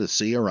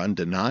Odyssey are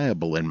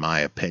undeniable in my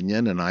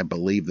opinion, and I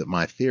believe that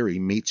my theory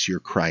meets your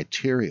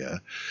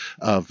criteria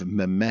of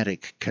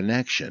mimetic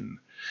connection.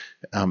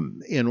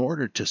 In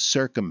order to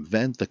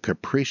circumvent the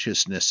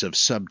capriciousness of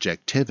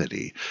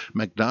subjectivity,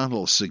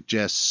 MacDonald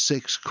suggests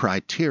 6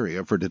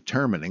 criteria for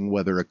determining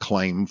whether a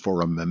claim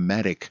for a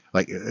mimetic,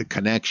 like a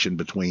connection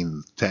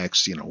between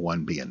texts,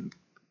 one being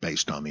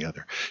based on the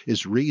other,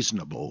 is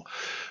reasonable.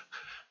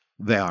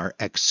 They are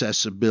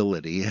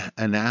accessibility,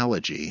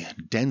 analogy,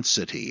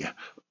 density,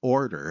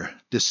 order,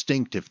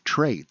 distinctive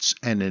traits,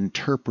 and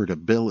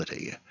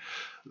interpretability.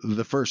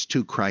 The first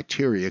 2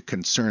 criteria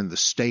concern the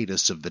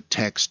status of the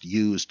text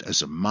used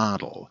as a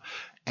model.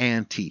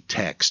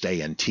 Anti-text,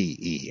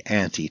 A-N-T-E,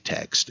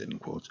 anti-text, in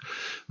quotes.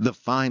 The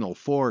final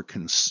 4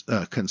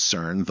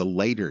 concern the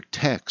later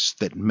texts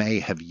that may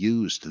have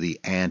used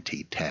the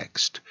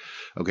anti-text.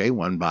 Okay,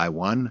 one by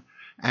one.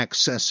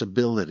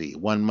 Accessibility.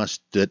 One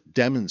must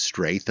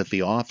demonstrate that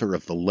the author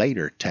of the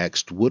later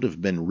text would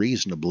have been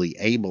reasonably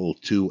able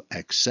to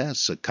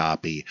access a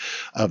copy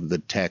of the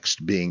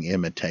text being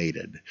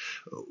imitated.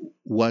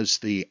 Was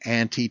the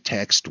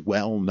anti-text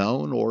well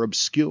known or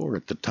obscure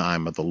at the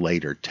time of the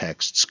later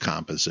text's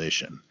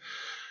composition?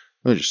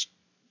 I'll just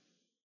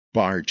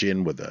barge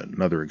in with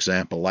another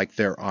example. Like,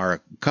 there are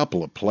a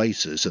couple of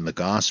places in the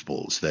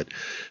Gospels that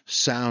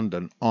sound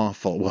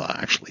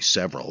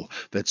several,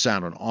 that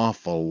sound an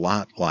awful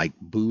lot like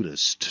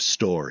Buddhist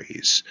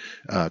stories.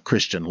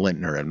 Christian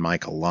Lintner and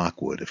Michael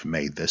Lockwood have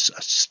made this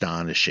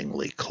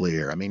astonishingly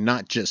clear. I mean,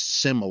 not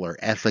just similar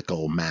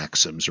ethical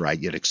maxims,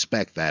 right? You'd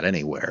expect that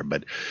anywhere,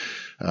 but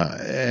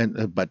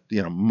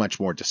much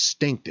more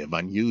distinctive,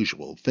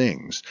 unusual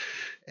things.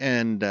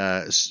 And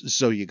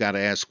so you got to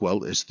ask,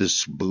 well, is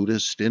this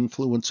Buddhist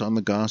influence on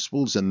the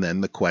Gospels? And then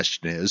the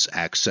question is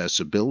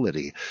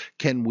accessibility.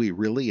 Can we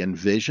really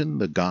envision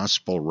the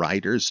Gospel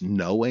writers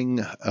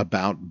knowing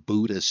about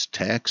Buddhist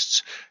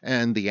texts?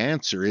 And the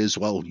answer is,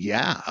 well,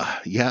 yeah,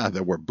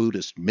 there were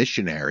Buddhist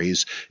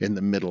missionaries in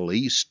the Middle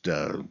East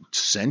a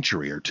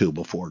century or 2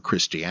 before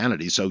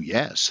Christianity. So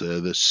yes,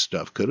 this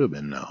stuff could have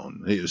been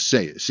known. You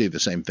see the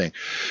same thing.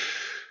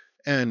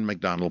 And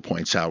MacDonald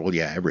points out, well,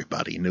 yeah,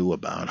 everybody knew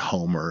about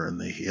Homer and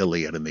the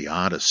Iliad and the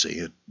Odyssey.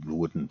 It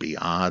wouldn't be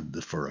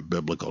odd for a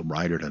biblical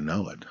writer to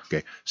know it.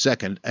 Okay.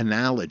 Second,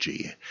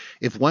 analogy.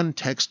 If one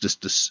text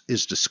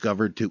is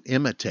discovered to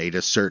imitate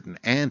a certain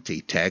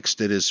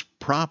anti-text, it is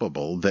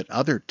probable that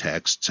other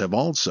texts have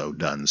also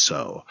done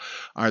so.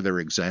 Are there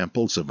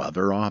examples of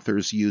other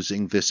authors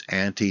using this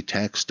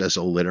anti-text as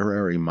a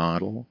literary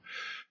model?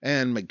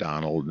 And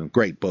MacDonald, a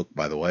great book,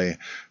 by the way,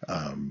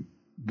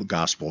 the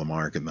Gospel of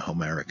Mark and the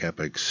Homeric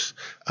epics,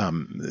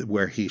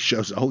 where he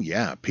shows,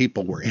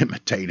 people were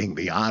imitating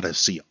the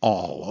Odyssey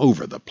all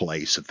over the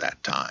place at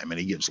that time, and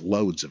he gives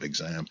loads of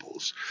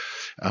examples.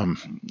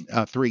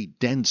 3,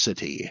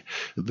 density.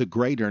 The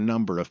greater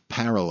number of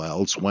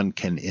parallels one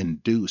can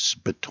induce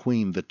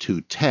between the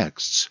 2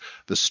 texts,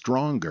 the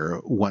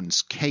stronger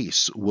one's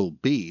case will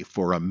be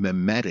for a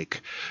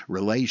mimetic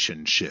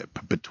relationship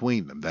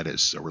between them. That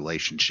is, a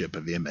relationship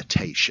of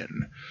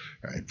imitation,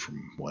 right,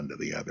 from one to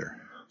the other.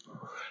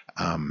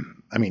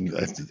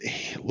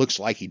 It looks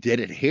like he did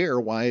it here.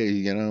 Why,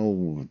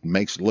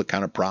 makes it look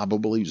kind of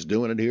probable he's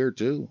doing it here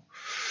too.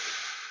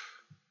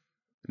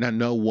 Now,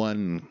 no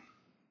one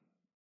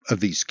of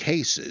these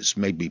cases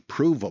may be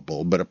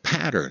provable, but a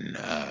pattern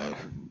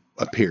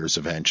appears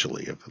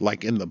eventually.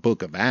 Like in the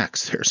book of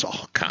Acts, there's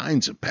all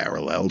kinds of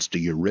parallels to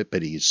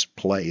Euripides'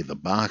 play The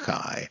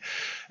Bacchae,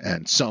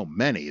 and so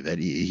many that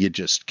you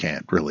just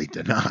can't really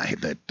deny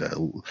that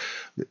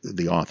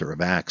the author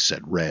of Acts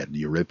had read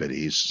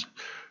Euripides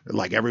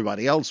like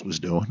everybody else was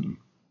doing.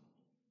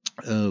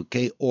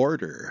 Okay,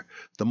 order.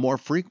 The more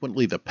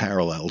frequently the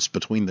parallels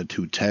between the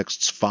two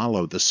texts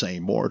follow the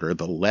same order,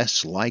 the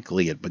less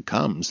likely it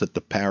becomes that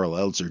the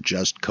parallels are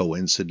just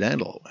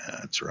coincidental.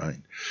 That's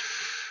right.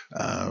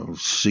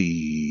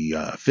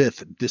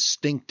 Fifth,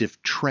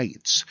 distinctive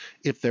traits.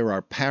 If there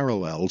are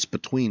parallels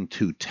between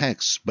two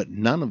texts, but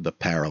none of the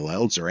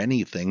parallels are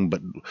anything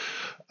but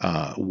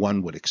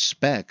one would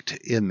expect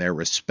in their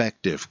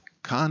respective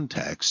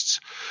contexts,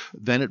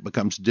 then it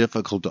becomes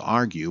difficult to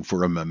argue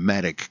for a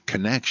mimetic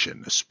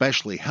connection.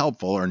 Especially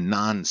helpful are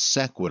non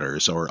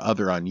sequiturs or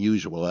other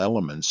unusual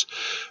elements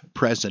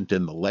present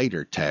in the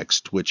later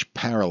text which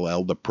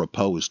parallel the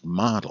proposed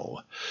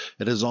model.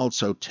 It is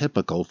also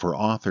typical for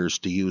authors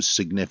to use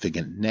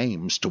significant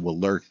names to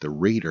alert the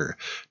reader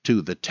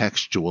to the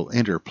textual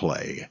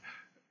interplay.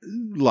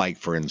 Like,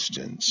 for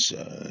instance,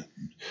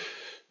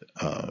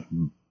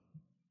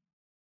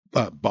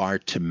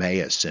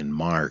 Bartimaeus in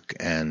Mark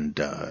and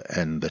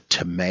the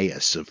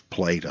Timaeus of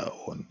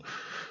Plato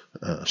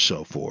and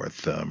so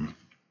forth,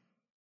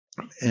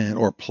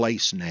 or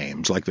place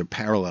names like the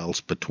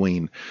parallels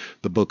between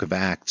the Book of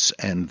Acts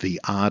and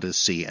the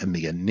Odyssey and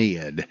the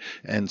Aeneid,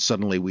 and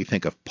suddenly we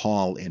think of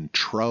Paul in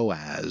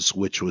Troas,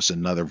 which was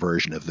another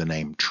version of the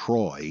name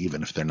Troy,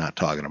 even if they're not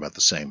talking about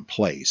the same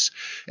place.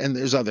 And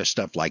there's other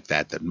stuff like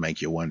that that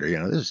make you wonder,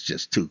 this is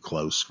just too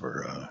close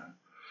for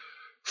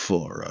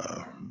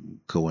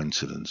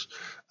coincidence.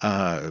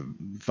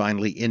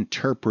 Finally,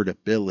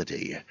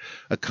 interpretability.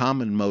 A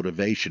common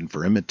motivation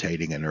for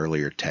imitating an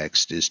earlier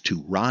text is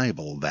to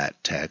rival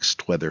that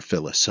text, whether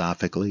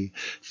philosophically,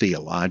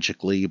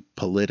 theologically,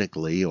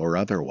 politically, or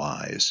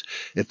otherwise.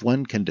 If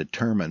one can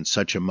determine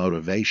such a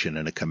motivation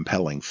in a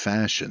compelling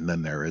fashion,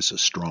 then there is a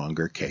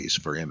stronger case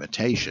for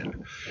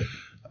imitation.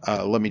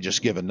 Let me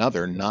just give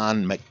another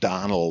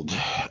non-MacDonald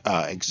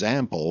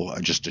example,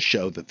 just to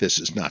show that this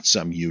is not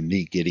some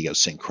unique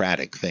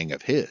idiosyncratic thing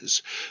of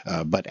his.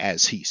 But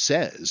as he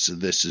says,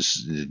 this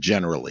is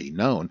generally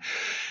known.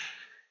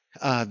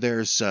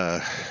 There's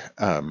a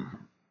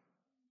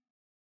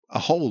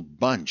whole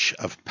bunch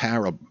of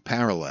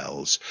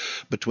parallels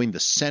between the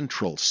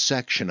central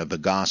section of the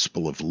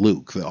Gospel of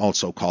Luke,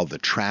 also called the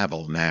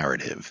travel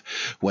narrative,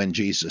 when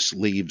Jesus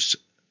leaves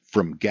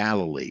from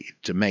Galilee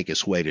to make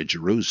his way to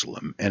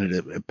Jerusalem, and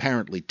it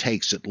apparently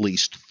takes at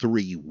least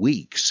 3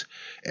 weeks.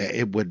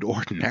 It would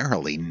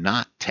ordinarily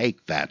not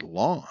take that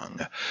long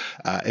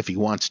if he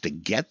wants to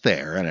get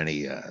there in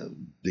any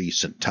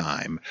decent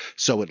time.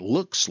 So it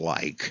looks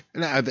like,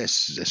 now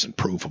this isn't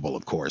provable,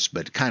 of course,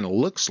 but it kind of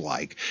looks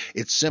like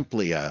it's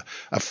simply a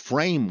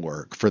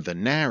framework for the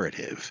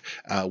narrative.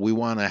 We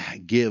want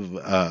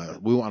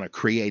to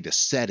create a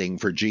setting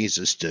for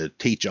Jesus to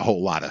teach a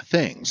whole lot of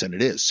things, and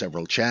it is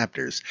several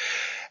chapters.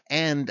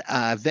 And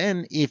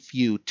then if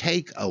you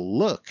take a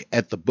look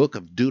at the book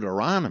of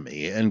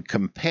Deuteronomy and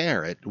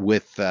compare it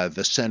with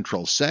the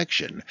central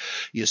section,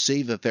 you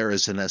see that there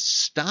is an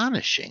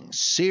astonishing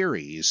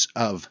series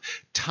of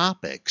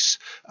topics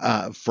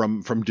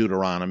from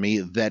Deuteronomy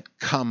that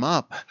come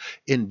up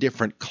in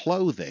different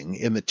clothing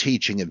in the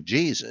teaching of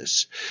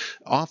Jesus.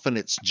 Often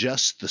it's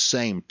just the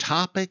same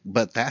topic,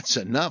 but that's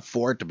enough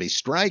for it to be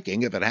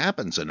striking if it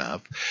happens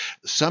enough.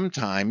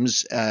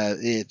 Sometimes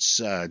it's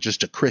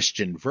just a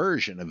Christian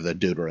version of the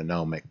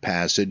Deuteronomic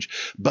passage,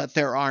 but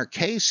there are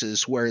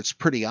cases where it's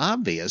pretty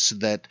obvious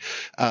that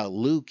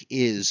Luke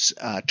is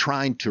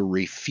trying to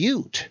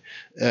refute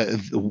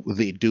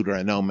the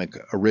Deuteronomic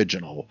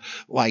original.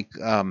 Like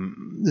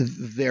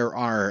there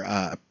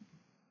are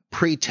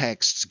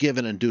pretexts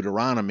given in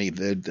Deuteronomy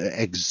that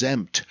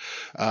exempt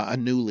a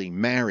newly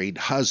married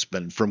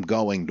husband from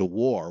going to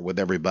war with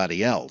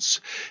everybody else.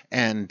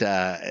 And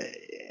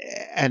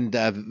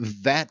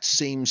that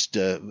seems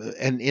to,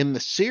 and in the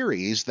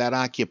series, that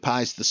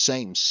occupies the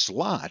same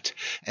slot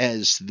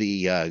as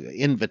the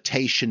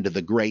invitation to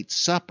the Great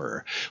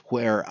Supper,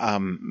 where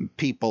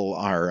people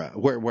are,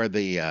 where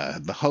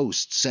the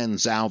host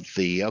sends out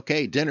the,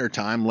 okay, dinner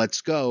time, let's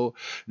go,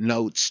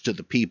 notes to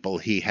the people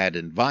he had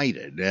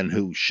invited and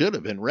who should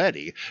have been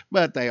ready,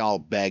 but they all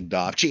begged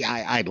off. Gee,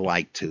 I'd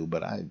like to,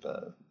 but I've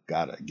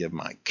got to give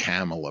my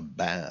camel a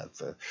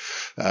bath,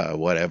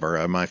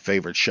 whatever. My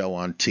favorite show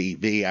on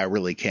TV, I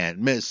really can't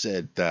miss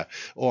it,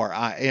 or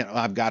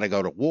I've got to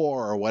go to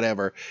war or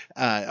whatever,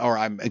 or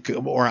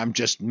I'm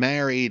just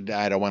married,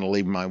 I don't want to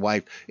leave my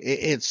wife.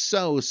 It's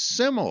so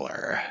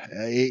similar.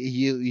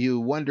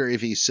 You wonder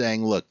if he's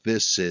saying, look,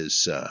 this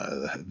is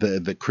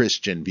the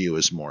Christian view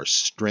is more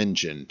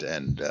stringent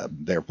and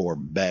therefore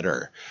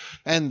better.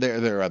 And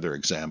there are other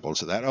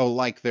examples of that. Oh,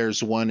 like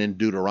there's one in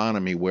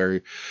Deuteronomy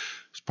where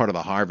as part of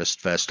the Harvest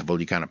Festival,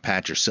 you kind of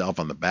pat yourself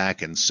on the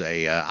back and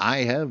say,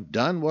 I have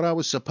done what I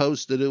was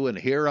supposed to do, and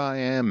here I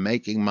am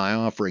making my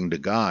offering to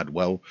God.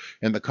 Well,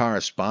 in the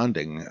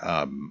corresponding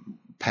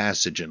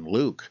passage in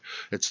Luke,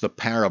 it's the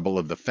parable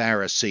of the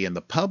Pharisee and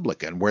the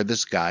publican, where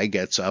this guy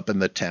gets up in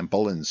the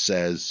temple and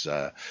says,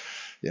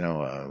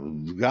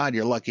 God,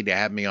 you're lucky to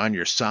have me on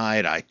your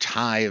side. I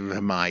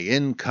tithe my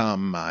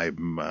income. I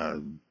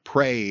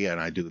pray, and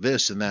I do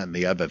this and that and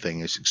the other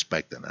thing. Is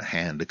expecting a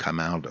hand to come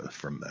out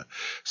from the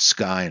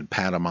sky and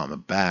pat him on the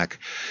back.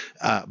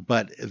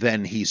 But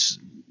then he's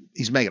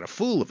making a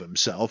fool of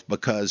himself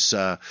because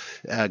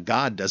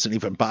God doesn't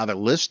even bother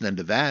listening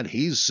to that.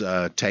 He's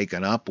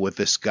taken up with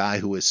this guy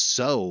who is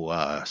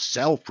so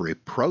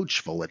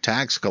self-reproachful, a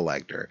tax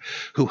collector,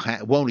 who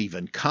won't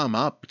even come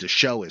up to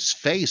show his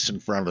face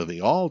in front of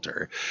the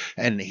altar.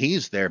 And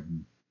he's there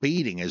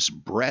beating his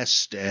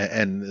breast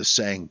and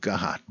saying,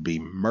 God, be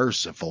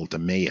merciful to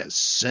me, a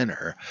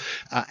sinner.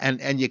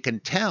 And you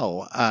can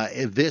tell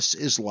this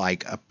is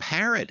like a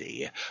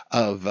parody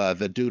of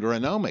the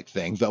Deuteronomic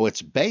thing, though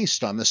it's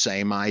based on the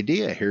same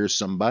idea. Here's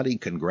somebody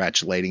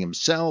congratulating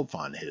himself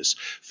on his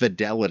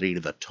fidelity to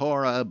the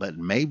Torah, but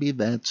maybe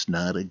that's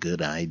not a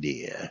good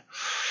idea.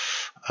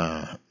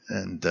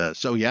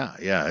 So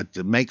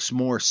it makes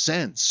more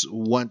sense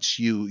once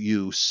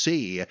you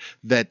see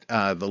that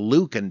the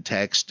Lucan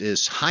text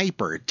is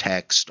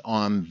hypertext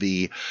on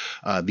the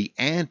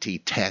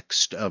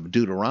anti-text of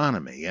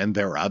Deuteronomy, and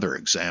there are other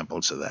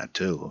examples of that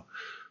too.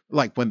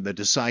 Like when the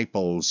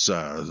disciples,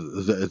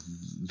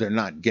 they're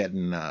not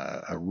getting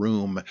a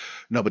room,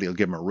 nobody will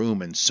give them a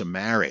room in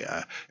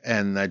Samaria.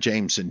 And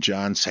James and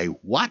John say,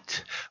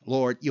 what?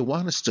 Lord, you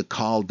want us to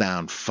call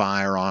down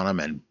fire on them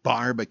and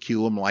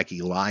barbecue them like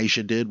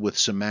Elijah did with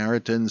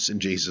Samaritans? And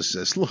Jesus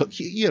says, look,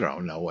 you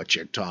don't know what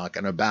you're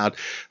talking about.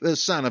 The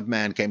Son of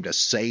Man came to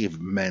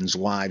save men's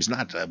lives,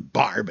 not to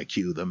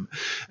barbecue them.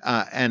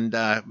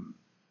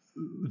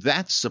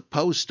 That's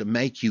supposed to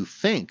make you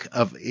think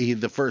of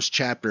the first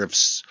chapter of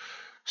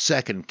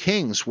 2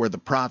 Kings, where the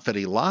prophet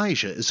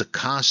Elijah is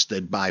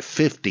accosted by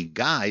 50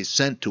 guys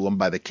sent to him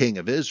by the king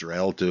of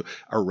Israel to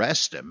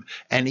arrest him,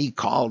 and he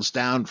calls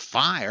down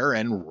fire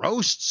and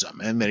roasts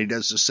them. And then he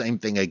does the same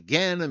thing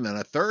again, and then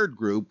a third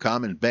group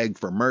come and beg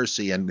for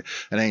mercy, and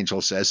an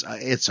angel says,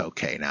 it's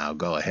okay now,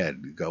 go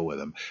ahead, go with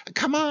him.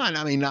 Come on,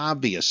 I mean,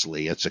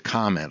 obviously it's a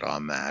comment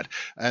on that.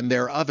 And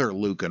there are other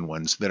Lucan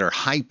ones that are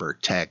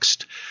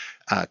hypertext,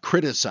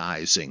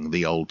 criticizing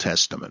the Old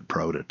Testament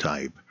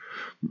prototype.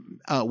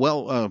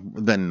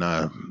 Then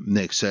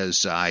Nick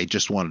says, I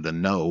just wanted to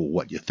know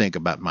what you think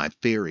about my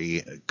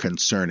theory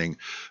concerning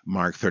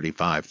Mark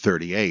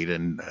 35:38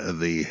 and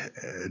the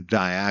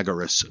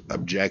Diagoras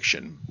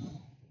objection.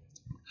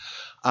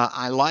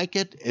 I like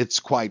it. It's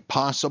quite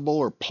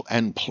possible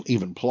and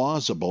even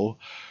plausible.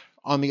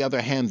 On the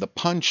other hand, the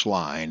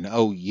punchline,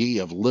 O ye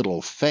of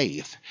little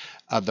faith,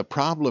 the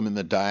problem in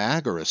the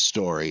Diagoras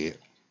story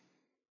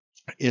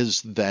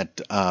is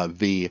that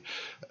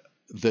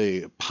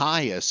the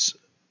pious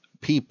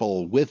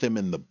people with him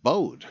in the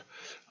boat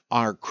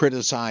are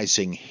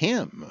criticizing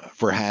him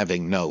for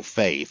having no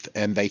faith,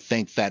 and they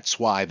think that's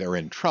why they're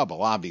in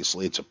trouble.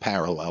 Obviously, it's a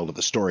parallel to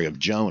the story of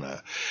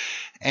Jonah.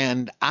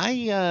 And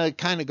I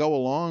kind of go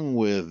along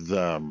with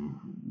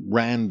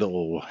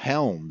Randall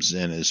Helms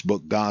in his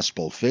book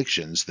Gospel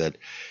Fictions, that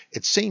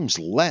it seems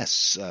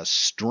less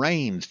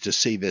strained to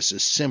see this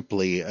as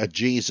simply a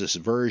Jesus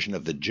version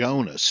of the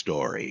Jonah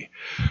story.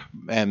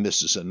 And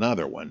this is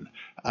another one,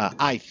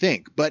 I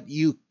think. But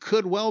you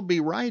could well be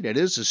right. It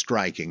is a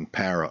striking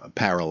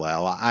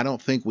parallel. I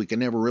don't think we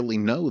can ever really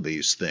know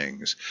these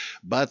things.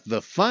 But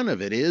the fun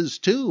of it is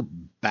to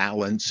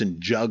balance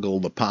and juggle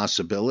the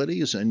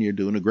possibilities, and you're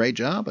doing a great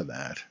job of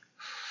that.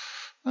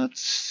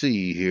 Let's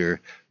see here.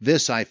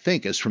 This, I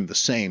think, is from the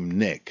same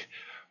Nick.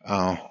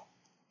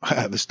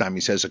 This time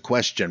he says, a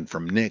question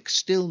from Nick.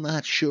 Still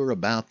not sure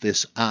about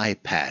this eye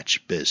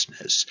patch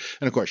business.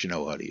 And of course, you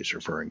know what he's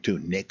referring to.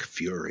 Nick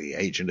Fury,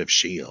 agent of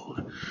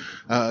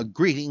S.H.I.E.L.D.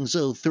 Greetings,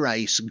 O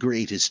thrice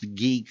greatest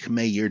geek.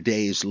 May your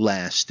days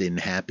last in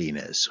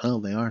happiness.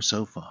 Well, they are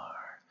so far.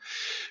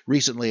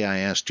 Recently, I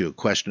asked you a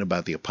question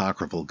about the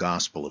apocryphal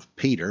Gospel of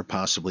Peter,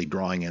 possibly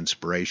drawing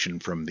inspiration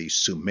from the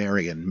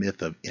Sumerian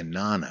myth of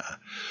Inanna.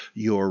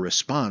 Your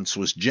response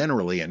was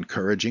generally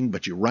encouraging,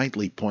 but you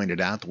rightly pointed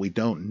out that we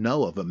don't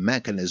know of a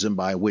mechanism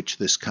by which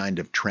this kind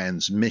of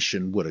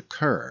transmission would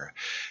occur.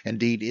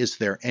 Indeed, is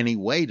there any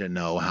way to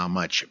know how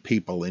much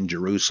people in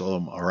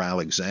Jerusalem or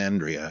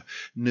Alexandria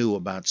knew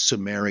about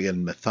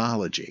Sumerian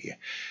mythology?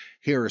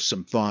 Here are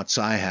some thoughts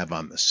I have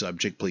on the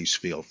subject. Please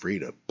feel free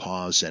to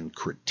pause and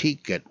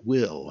critique at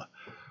will.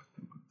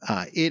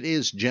 It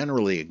is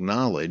generally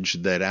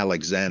acknowledged that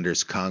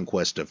Alexander's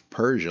conquest of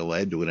Persia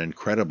led to an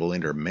incredible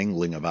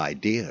intermingling of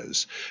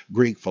ideas.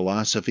 Greek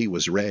philosophy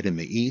was read in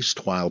the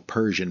East, while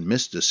Persian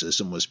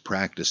mysticism was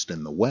practiced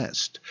in the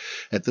West.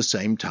 At the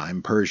same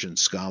time, Persian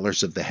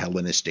scholars of the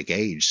Hellenistic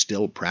age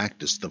still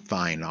practiced the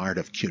fine art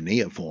of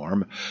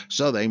cuneiform,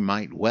 so they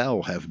might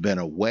well have been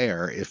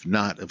aware, if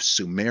not of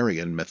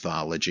Sumerian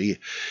mythology,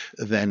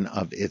 then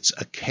of its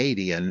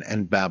Akkadian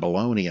and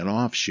Babylonian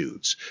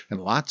offshoots.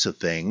 And lots of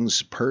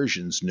things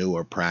Persians knew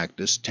or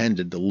practiced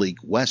tended to leak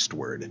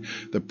westward.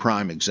 The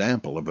prime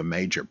example of a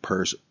major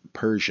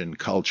Persian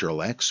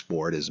cultural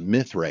export is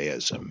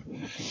Mithraism,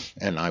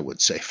 and I would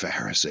say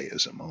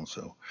Pharisaism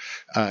also.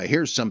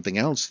 Here's something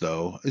else,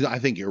 though. I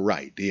think you're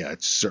right. Yeah,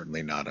 it's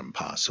certainly not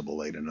impossible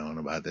they'd have known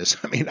about this.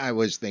 I mean, I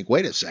always think,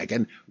 wait a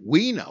second,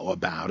 we know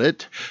about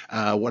it.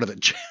 What are the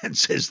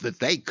chances that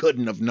they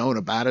couldn't have known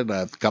about it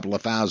a couple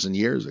of thousand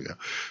years ago?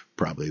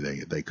 Probably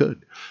they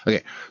could.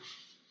 Okay.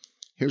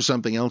 Here's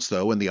something else,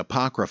 though. In the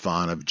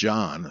Apocryphon of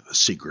John, the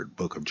secret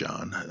book of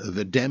John,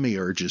 the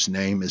Demiurge's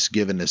name is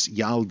given as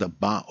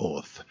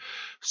Yaldabaoth.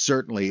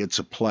 Certainly it's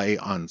a play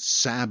on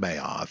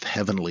Sabaoth,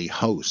 heavenly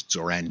hosts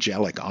or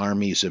angelic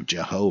armies of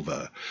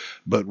Jehovah.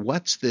 But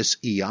what's this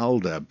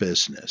Yalda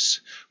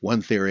business?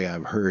 One theory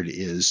I've heard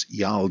is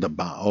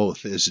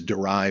Yaldabaoth is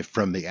derived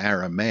from the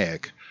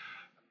Aramaic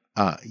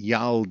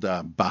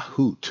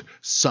Yaldabaoth,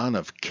 son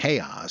of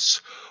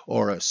chaos,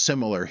 or a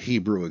similar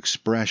Hebrew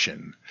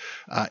expression.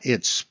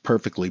 It's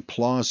perfectly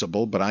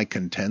plausible, but I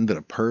contend that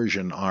a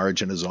Persian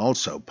origin is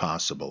also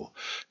possible.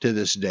 To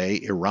this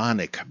day,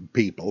 Iranic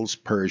peoples,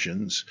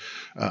 Persians,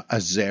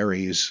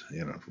 Azeris,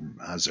 from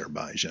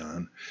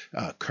Azerbaijan,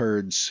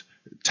 Kurds,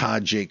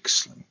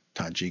 Tajikistan,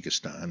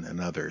 and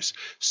others,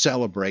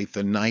 celebrate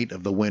the night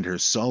of the winter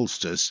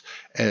solstice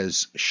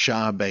as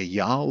Shab-e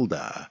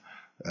Yalda.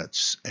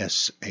 That's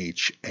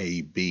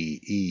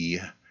S-H-A-B-E,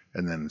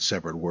 and then a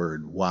separate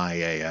word,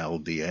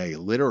 Y-A-L-D-A,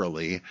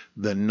 literally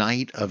the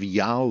night of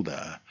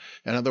Yalda.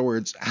 In other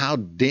words, how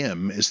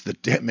dim is the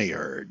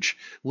demiurge?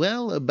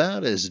 Well,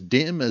 about as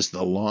dim as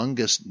the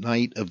longest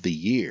night of the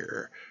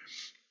year.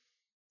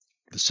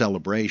 The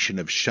celebration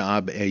of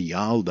Shab-e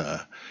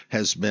Yalda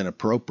has been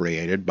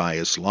appropriated by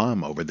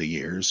Islam over the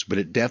years, but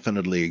it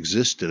definitely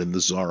existed in the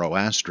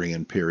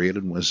Zoroastrian period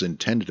and was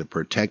intended to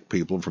protect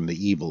people from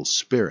the evil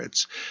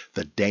spirits,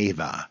 the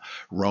Deva,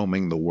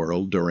 roaming the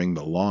world during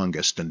the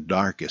longest and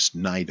darkest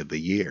night of the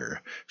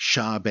year.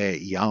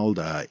 Shab-e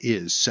Yalda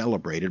is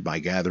celebrated by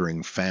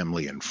gathering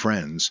family and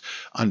friends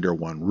under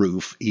one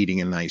roof,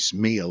 eating a nice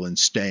meal, and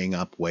staying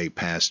up way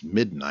past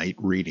midnight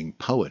reading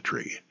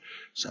poetry.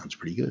 Sounds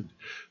pretty good.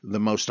 The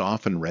most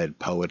often read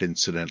poet,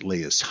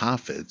 incidentally, is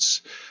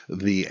Hafiz,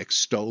 the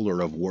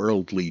extoller of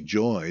worldly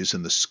joys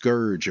and the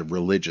scourge of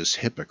religious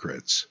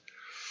hypocrites.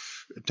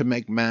 To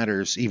make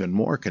matters even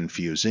more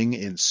confusing,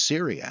 in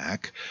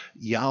Syriac,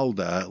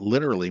 Yalda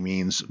literally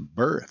means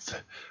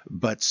birth,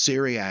 but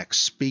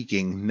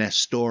Syriac-speaking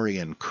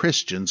Nestorian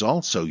Christians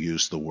also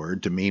use the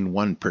word to mean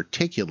one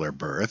particular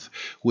birth,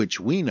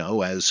 which we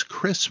know as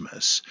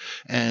Christmas,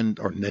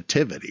 or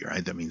nativity,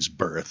 right? That means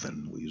birth,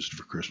 and we use it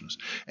for Christmas.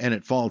 And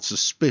it falls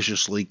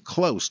suspiciously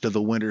close to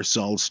the winter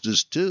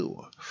solstice,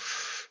 too.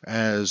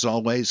 As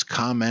always,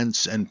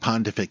 comments and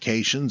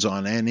pontifications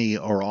on any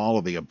or all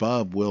of the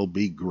above will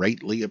be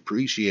greatly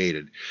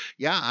appreciated.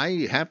 Yeah,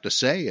 I have to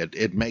say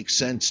it makes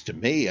sense to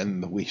me,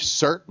 and we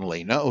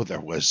certainly know there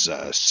was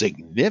a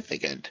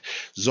significant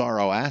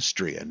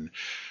Zoroastrian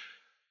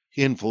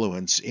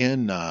influence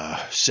in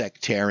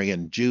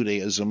sectarian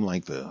Judaism,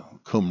 like the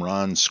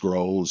Qumran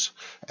scrolls,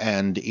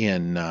 and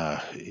in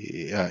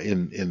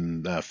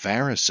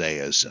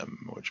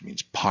Pharisaism, which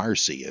means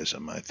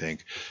Parsiism, I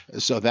think.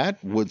 So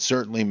that would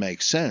certainly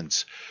make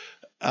sense.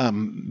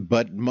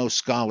 But most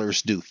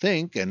scholars do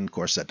think, and of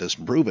course that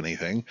doesn't prove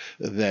anything,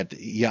 that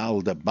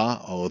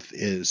Yaldabaoth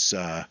is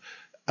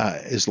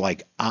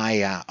like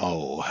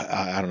I-A-O.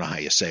 I don't know how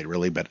you say it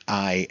really, but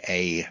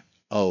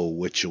I-A-O,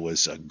 which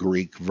was a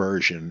Greek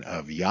version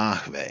of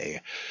Yahweh,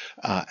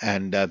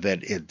 and that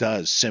it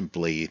does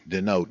simply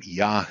denote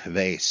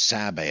Yahweh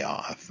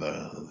Sabaoth,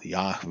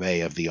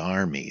 Yahweh of the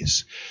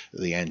armies,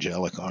 the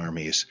angelic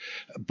armies.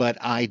 But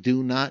I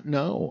do not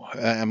know.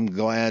 I'm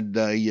glad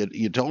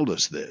you told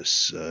us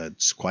this.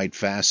 It's quite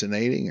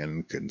fascinating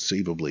and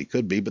conceivably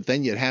could be, but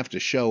then you'd have to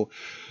show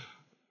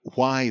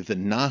why the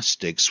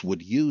Gnostics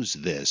would use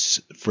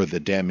this for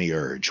the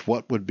demiurge.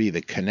 What would be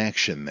the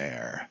connection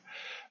there?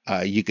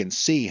 You can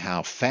see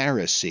how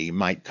Pharisee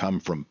might come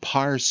from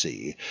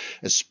Parsi,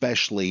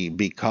 especially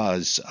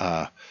because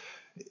not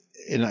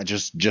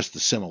just the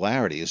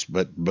similarities,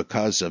 but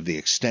because of the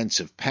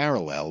extensive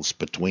parallels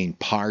between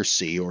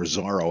Parsi or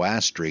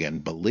Zoroastrian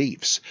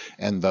beliefs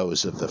and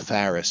those of the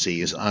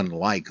Pharisees,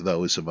 unlike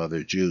those of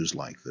other Jews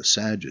like the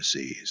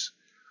Sadducees.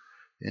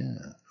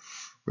 Yeah,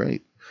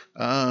 great.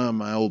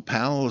 My old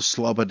pal,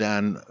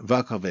 Slobodan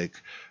Vukovic,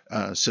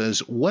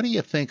 says, what do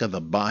you think of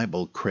the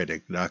Bible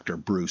critic, Dr.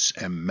 Bruce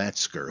M.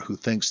 Metzger, who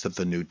thinks that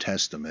the New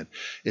Testament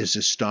is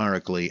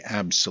historically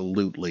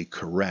absolutely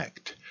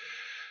correct?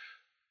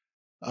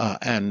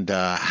 And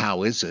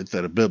how is it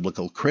that a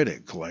biblical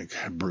critic like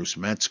Bruce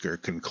Metzger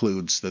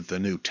concludes that the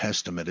New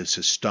Testament is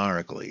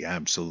historically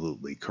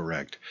absolutely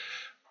correct?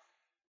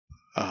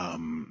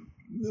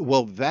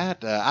 Well,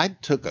 I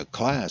took a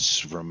class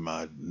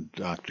from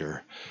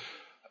Dr.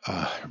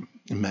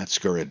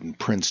 Metzger at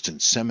Princeton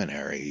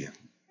Seminary,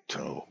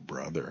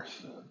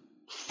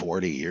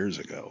 40 years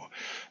ago,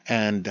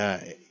 and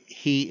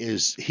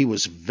he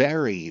was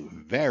very,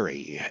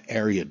 very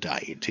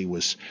erudite. He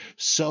was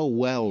so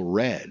well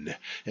read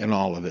in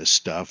all of this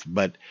stuff,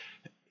 but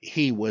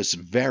he was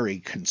very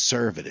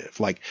conservative.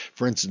 Like,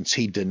 for instance,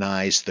 he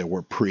denies there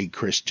were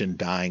pre-Christian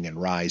dying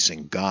and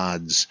rising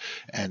gods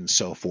and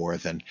so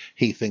forth, and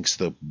he thinks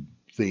the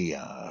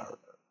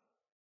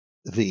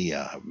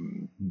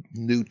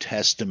New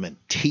Testament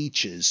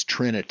teaches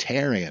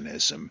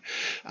Trinitarianism.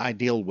 I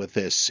deal with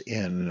this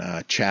in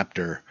a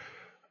chapter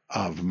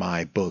of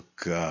my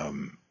book,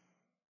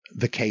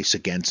 The Case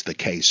Against the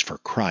Case for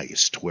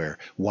Christ, where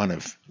one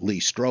of Lee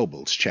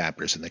Strobel's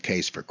chapters in The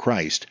Case for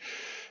Christ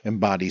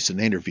embodies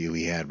an interview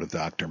he had with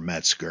Dr.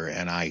 Metzger,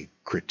 and I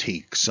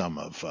critique some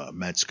of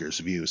Metzger's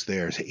views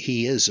there.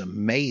 He is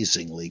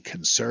amazingly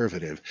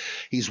conservative.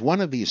 He's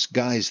one of these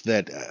guys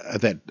that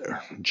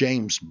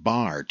James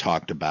Barr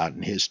talked about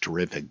in his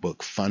terrific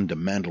book,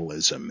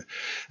 Fundamentalism.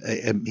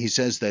 He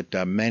says that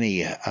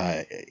many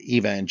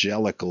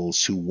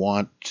evangelicals who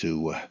want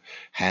to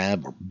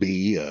have or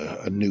be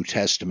a New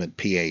Testament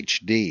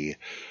PhD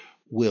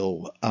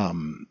will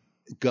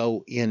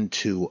go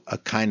into a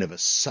kind of a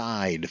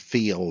side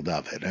field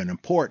of it, an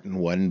important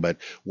one, but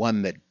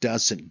one that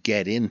doesn't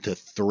get into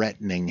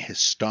threatening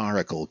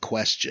historical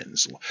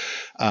questions.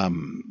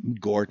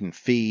 Gordon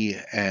Fee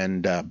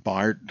and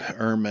Bart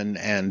Ehrman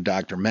and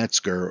Dr.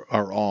 Metzger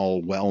are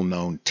all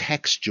well-known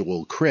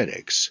textual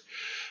critics.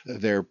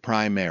 Their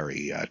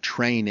primary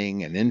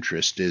training and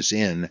interest is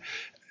in,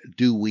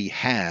 do we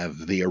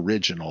have the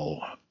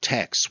original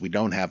texts? We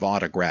don't have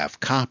autographed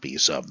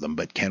copies of them,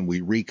 but can we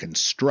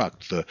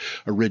reconstruct the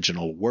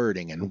original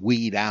wording and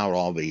weed out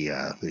all the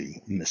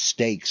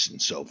mistakes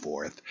and so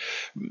forth?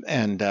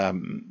 And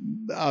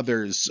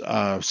others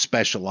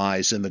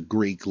specialize in the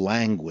Greek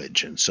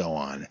language and so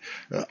on.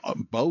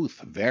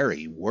 Both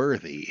very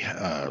worthy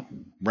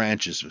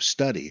branches of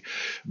study,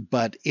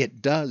 but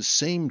it does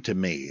seem to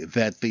me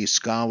that these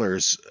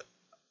scholars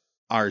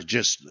are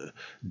just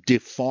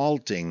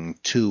defaulting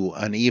to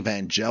an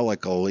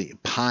evangelical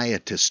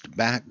pietist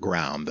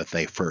background that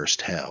they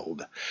first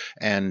held.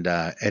 And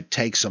it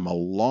takes them a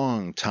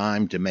long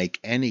time to make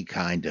any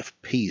kind of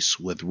peace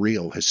with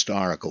real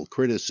historical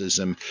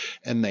criticism,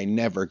 and they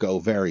never go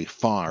very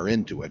far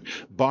into it.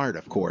 Bart,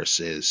 of course,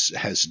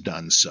 has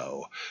done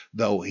so,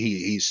 though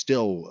he's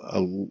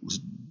still,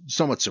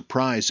 somewhat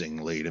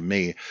surprisingly to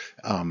me,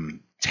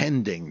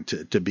 tending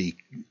to be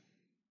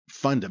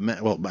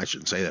fundamental, well, I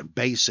shouldn't say that,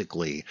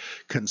 basically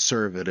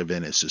conservative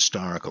in his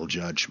historical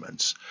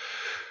judgments.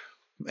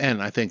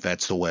 And I think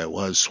that's the way it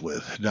was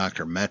with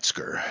Dr.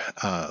 Metzger,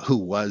 who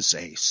was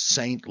a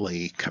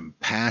saintly,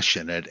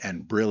 compassionate,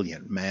 and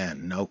brilliant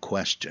man, no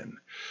question.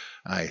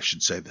 I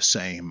should say the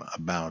same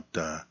about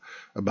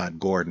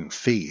Gordon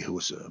Fee, who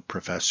was a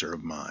professor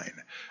of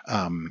mine.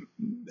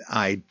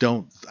 I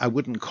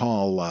wouldn't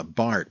call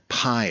Bart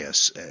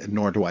pious,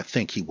 nor do I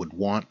think he would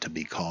want to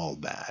be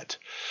called that.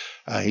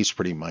 He's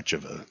pretty much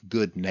of a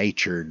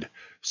good-natured,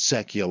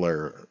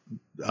 secular,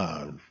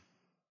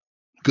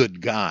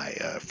 good guy,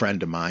 a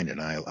friend of mine, and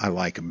I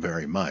like him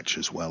very much,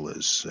 as well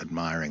as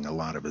admiring a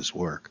lot of his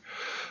work.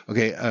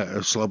 Okay,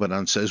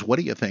 Slobodan says, what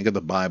do you think of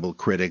the Bible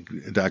critic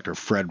Dr.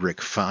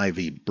 Frederick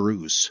Fyvie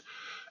Bruce,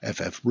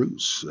 F.F.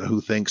 Bruce, who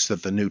thinks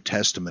that the New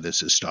Testament is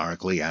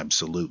historically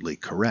absolutely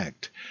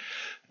correct?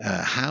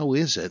 How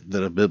is it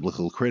that a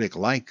biblical critic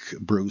like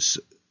Bruce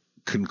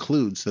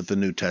concludes that the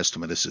New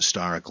Testament is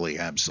historically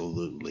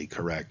absolutely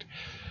correct?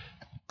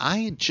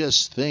 I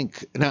just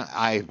think, now,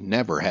 I've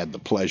never had the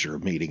pleasure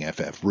of meeting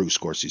F.F. Bruce.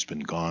 Of course, he's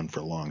been gone for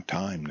a long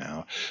time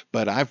now,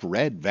 but I've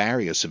read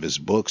various of his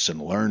books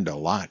and learned a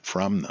lot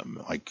from them,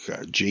 like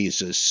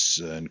Jesus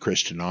and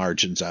Christian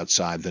Origins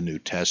Outside the New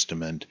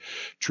Testament,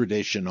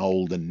 Tradition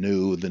Old and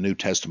New, the New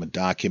Testament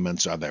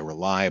Documents, Are They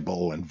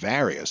Reliable, and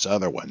various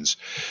other ones.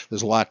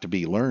 There's a lot to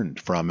be learned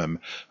from him,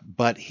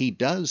 but he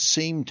does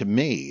seem to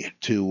me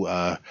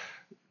to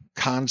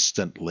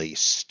constantly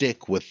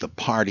stick with the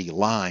party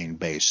line,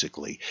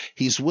 basically.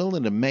 He's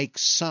willing to make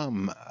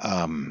some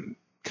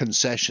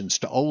concessions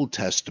to Old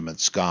Testament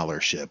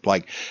scholarship.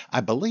 Like, I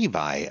believe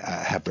I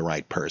have the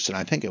right person.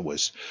 I think it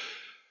was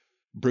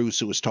Bruce,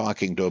 who was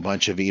talking to a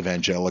bunch of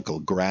evangelical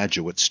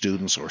graduate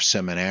students or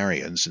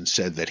seminarians, and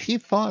said that he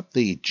thought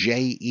the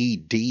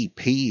JEDP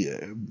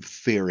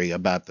theory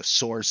about the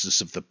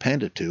sources of the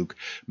Pentateuch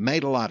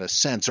made a lot of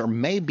sense, or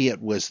maybe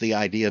it was the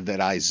idea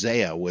that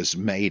Isaiah was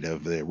made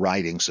of the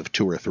writings of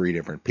 2 or 3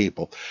 different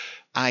people.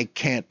 I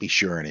can't be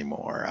sure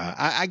anymore.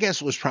 I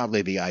guess it was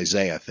probably the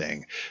Isaiah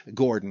thing.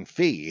 Gordon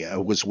Fee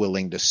was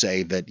willing to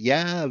say that,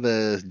 yeah,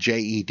 the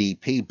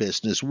JEDP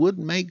business would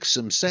make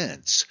some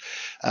sense.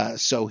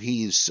 So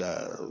he's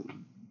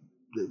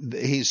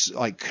he's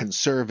like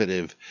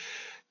conservative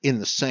in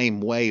the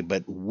same way,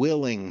 but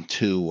willing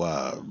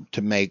to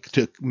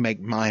make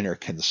minor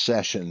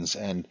concessions.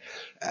 And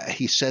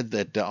he said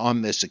that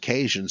on this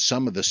occasion,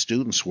 some of the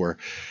students were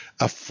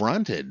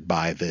affronted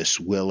by this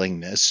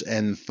willingness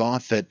and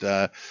thought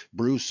that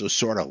Bruce was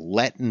sort of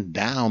letting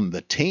down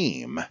the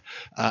team.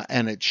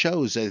 And it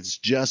shows that it's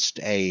just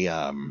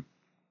a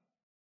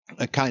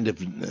kind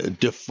of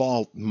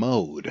default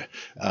mode,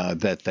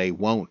 that they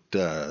won't,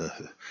 they're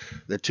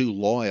too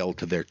loyal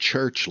to their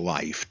church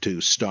life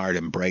to start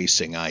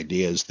embracing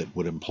ideas that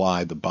would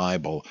imply the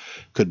Bible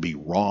could be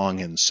wrong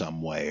in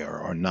some way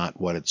or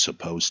not what it's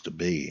supposed to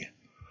be.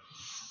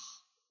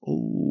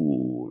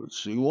 Ooh,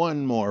 let's see,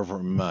 one more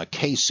from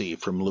Casey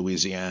from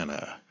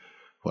Louisiana.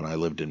 When I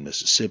lived in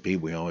Mississippi,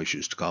 we always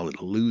used to call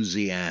it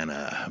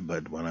Louisiana,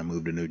 but when I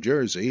moved to New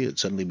Jersey, it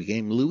suddenly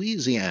became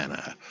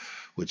Louisiana,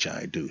 which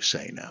I do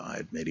say now, I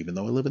admit, even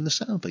though I live in the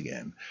South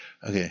again.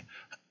 Okay.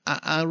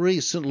 I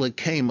recently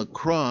came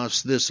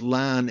across this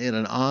line in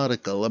an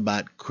article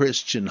about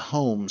Christian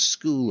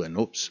homeschooling.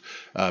 Oops.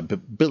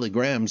 Billy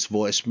Graham's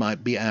voice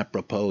might be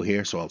apropos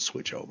here, so I'll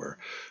switch over.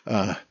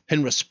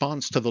 In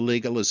response to the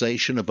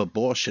legalization of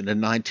abortion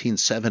in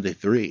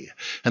 1973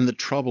 and the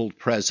troubled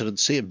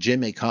presidency of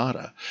Jimmy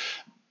Carter,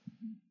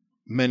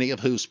 many of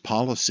whose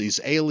policies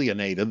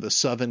alienated the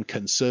Southern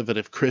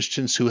conservative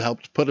Christians who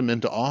helped put him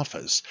into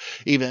office,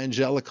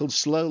 Evangelicals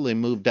slowly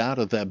moved out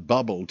of their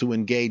bubble to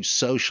engage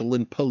social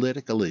and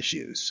political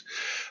issues.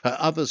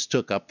 Others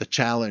took up the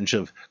challenge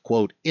of,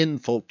 quote,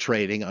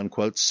 infiltrating,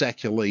 unquote,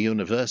 secular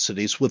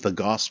universities with the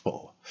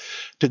gospel.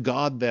 To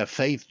guard their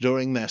faith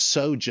during their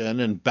sojourn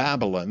in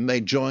Babylon,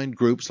 they joined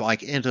groups like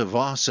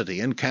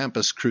InterVarsity and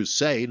Campus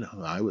Crusade.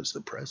 I was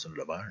the president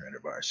of our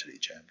InterVarsity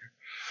chapter.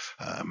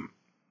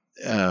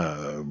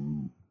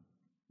 And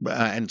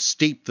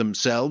steeped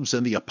themselves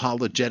in the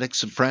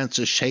apologetics of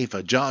Francis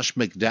Schaeffer, Josh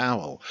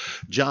McDowell,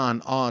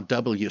 John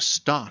R.W.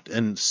 Stott,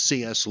 and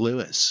C.S.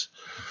 Lewis.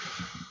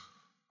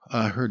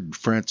 I heard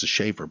Francis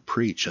Schaeffer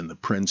preach in the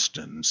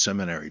Princeton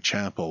Seminary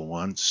Chapel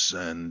once,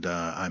 and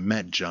I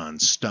met John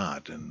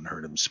Stott and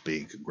heard him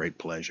speak. A great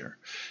pleasure.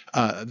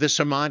 This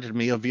reminded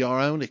me of your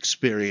own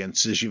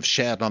experiences you've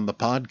shared on the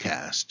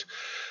podcast.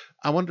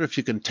 I wonder if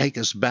you can take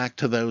us back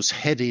to those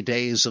heady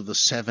days of the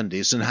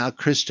 70s and how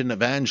Christian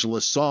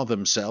evangelists saw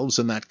themselves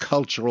in that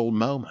cultural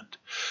moment.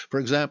 For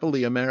example,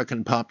 the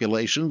American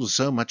population was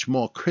so much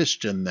more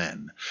Christian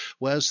then.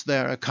 Was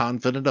there a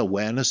confident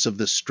awareness of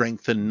the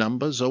strength in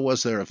numbers, or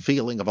was there a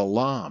feeling of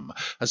alarm,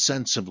 a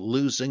sense of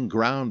losing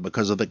ground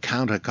because of the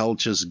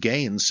counterculture's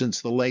gains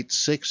since the late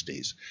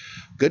 60s?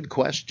 Good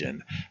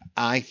question.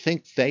 I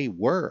think they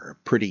were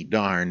pretty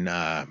darn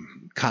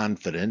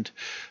confident.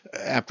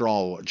 After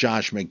all,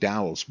 Josh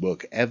McDowell's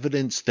book,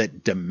 Evidence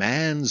That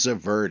Demands a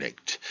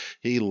Verdict,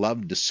 he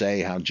loved to say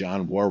how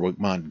John Warwick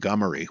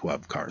Montgomery, who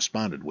I've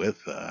corresponded with,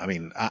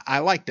 I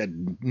like to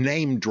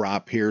name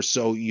drop here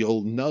so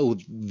you'll know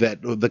that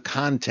the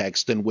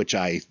context in which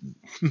I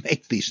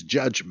make these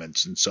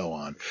judgments and so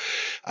on.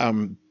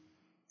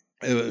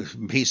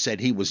 He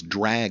said he was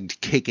dragged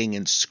kicking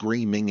and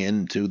screaming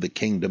into the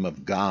kingdom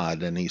of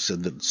God, and he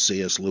said that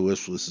C.S.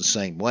 Lewis was the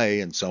same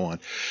way, and so on.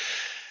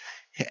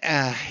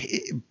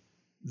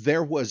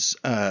 There was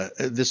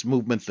this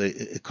movement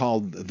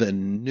called the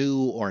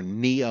New or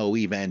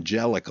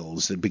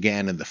Neo-Evangelicals that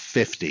began in the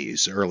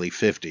 50s, early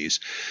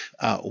 50s,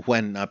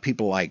 when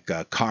people like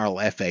Carl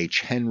F.H.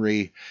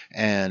 Henry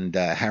and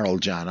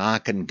Harold John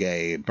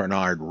Ockenga,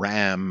 Bernard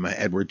Ramm,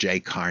 Edward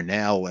J.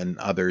 Carnell, and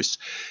others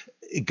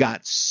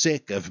got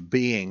sick of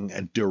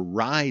being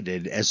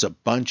derided as a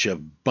bunch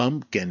of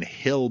bumpkin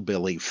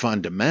hillbilly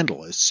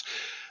fundamentalists,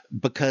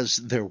 because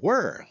there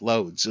were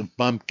loads of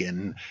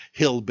bumpkin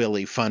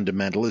hillbilly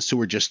fundamentalists who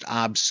were just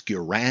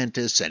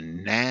obscurantist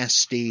and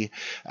nasty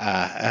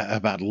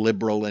about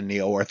liberal and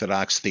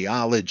neo-orthodox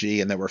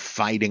theology, and they were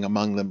fighting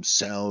among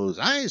themselves.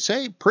 I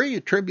say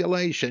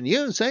pre-tribulation,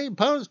 you say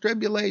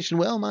post-tribulation.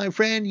 Well, my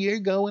friend, you're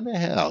going to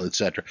hell,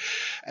 etc.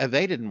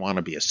 They didn't want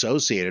to be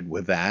associated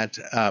with that,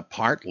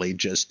 partly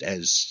just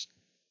as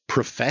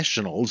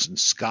professionals and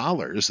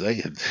scholars.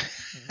 They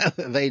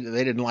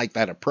didn't like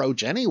that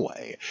approach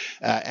anyway,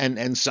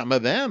 and some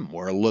of them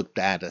were looked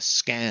at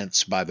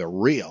askance by the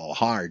real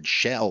hard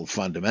shell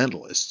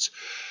fundamentalists,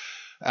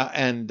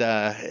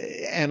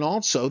 and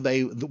also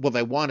they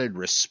wanted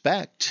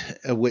respect,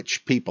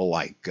 which people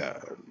like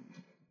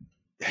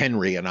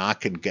Henry and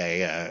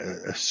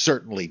Ockenga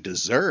certainly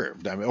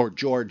deserved. Or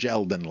George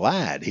Eldon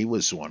Ladd, he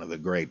was one of the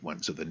great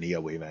ones of the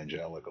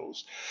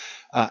neo-evangelicals.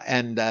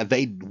 And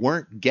they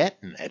weren't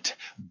getting it,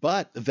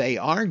 but they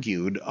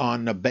argued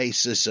on the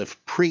basis of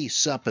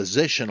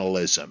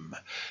presuppositionalism.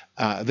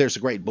 There's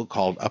a great book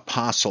called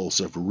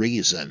Apostles of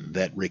Reason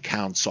that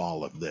recounts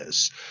all of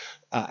this,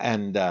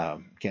 and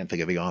can't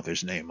think of the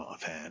author's name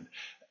offhand.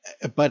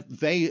 But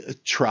they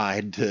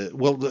tried to,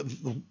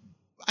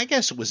 I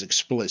guess it was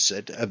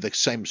explicit, the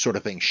same sort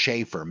of thing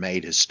Schaeffer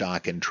made his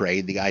stock in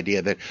trade, the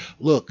idea that,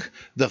 look,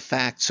 the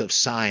facts of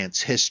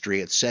science,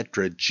 history,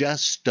 etc.,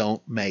 just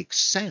don't make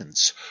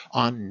sense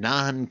on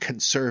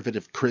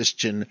non-conservative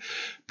Christian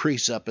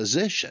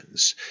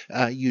presuppositions.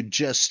 You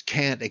just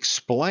can't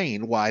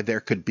explain why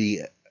there could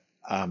be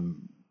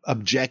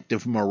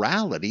objective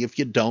morality if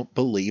you don't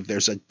believe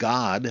there's a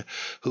God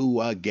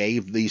who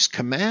gave these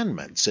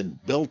commandments and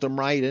built them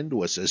right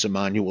into us, as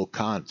Immanuel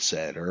Kant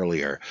said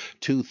earlier.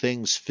 Two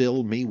things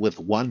fill me with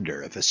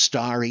wonder, the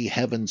starry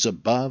heavens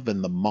above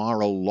and the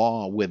moral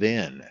law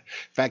within.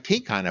 In fact, he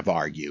kind of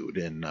argued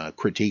in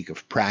Critique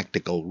of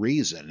Practical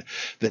Reason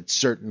that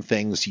certain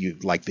things,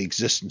 like the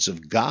existence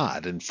of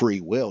God and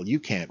free will, you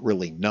can't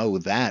really know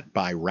that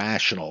by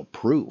rational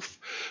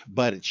proof,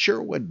 but it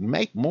sure would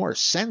make more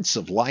sense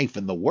of life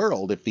in the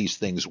world if these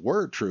things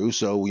were true.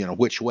 So,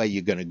 which way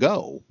you're going to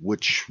go,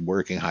 which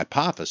working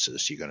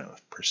hypothesis you're going to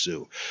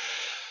pursue.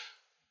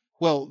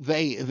 Well,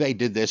 they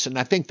did this, and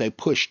I think they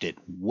pushed it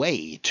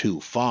way too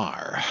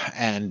far,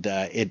 and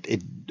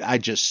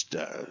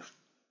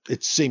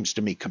it seems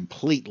to me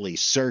completely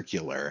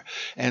circular.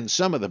 And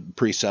some of the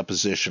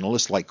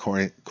presuppositionalists, like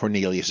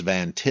Cornelius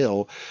Van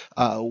Til,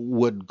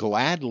 would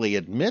gladly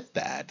admit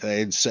that.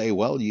 They'd say,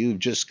 well, you've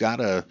just got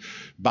to,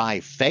 by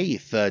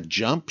faith,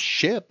 jump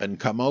ship and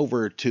come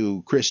over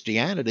to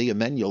Christianity, and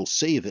then you'll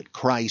see that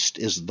Christ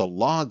is the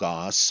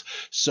Logos.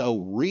 So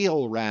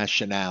real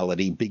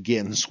rationality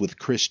begins with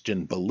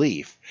Christian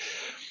belief.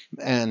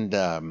 And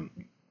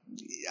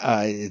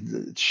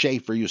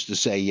Schaeffer used to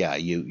say,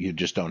 you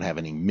just don't have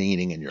any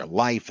meaning in your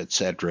life,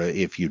 etc.,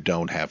 if you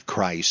don't have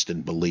Christ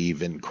and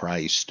believe in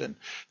Christ and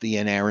the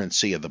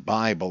inerrancy of the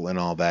Bible and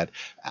all that.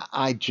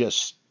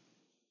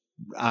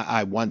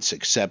 I once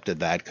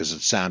accepted that because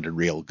it sounded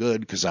real good,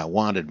 because I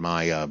wanted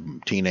my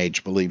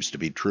teenage beliefs to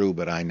be true,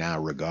 but I now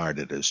regard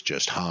it as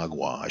just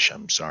hogwash,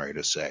 I'm sorry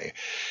to say.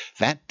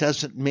 That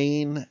doesn't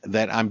mean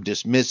that I'm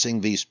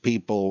dismissing these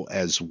people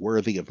as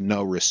worthy of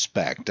no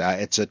respect.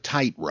 It's a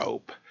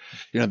tightrope.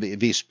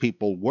 These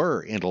people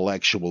were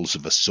intellectuals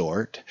of a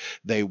sort.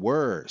 They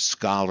were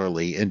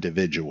scholarly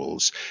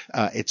individuals.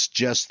 It's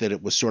just that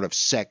it was sort of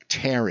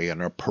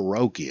sectarian or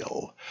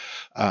parochial.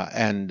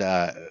 And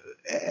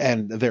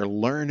they're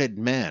learned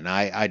men.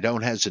 I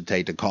don't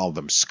hesitate to call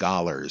them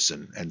scholars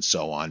and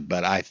so on,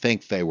 but I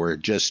think they were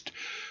just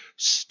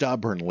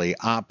stubbornly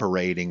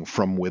operating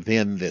from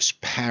within this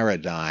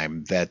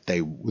paradigm that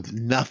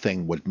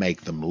nothing would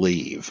make them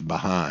leave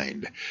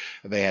behind.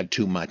 They had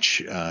too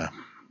much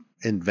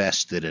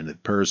invested in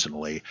it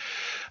personally.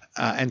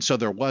 And so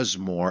there was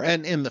more.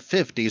 And in the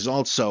 50s,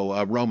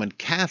 also, Roman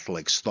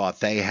Catholics thought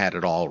they had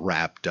it all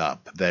wrapped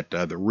up, that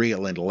the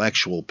real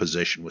intellectual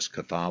position was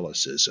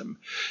Catholicism.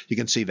 You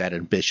can see that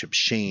in Bishop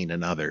Sheen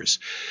and others.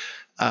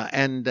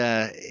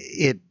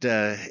 It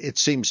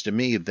seems to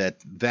me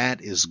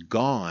that is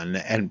gone,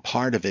 and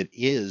part of it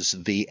is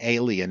the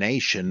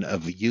alienation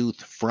of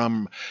youth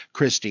from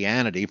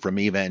Christianity, from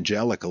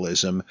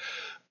evangelicalism,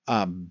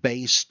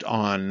 based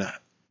on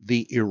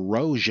the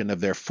erosion of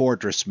their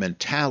fortress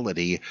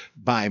mentality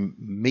by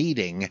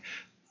meeting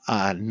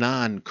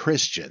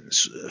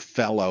non-Christians,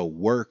 fellow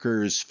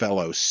workers,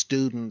 fellow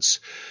students,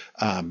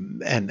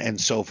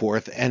 and so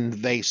forth, and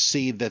they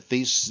see that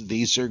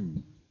these are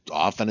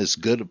often as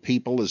good a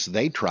people as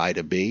they try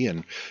to be,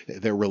 and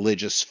their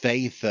religious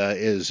faith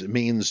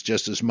means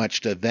just as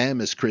much to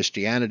them as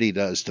Christianity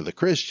does to the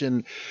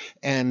Christian,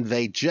 and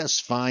they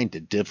just find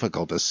it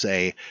difficult to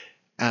say,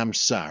 I'm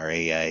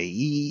sorry,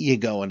 you're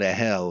going to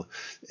hell.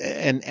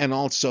 And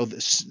also,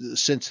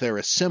 since they're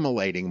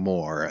assimilating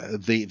more,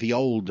 the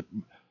old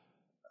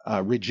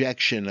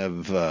rejection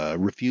of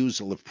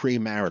refusal of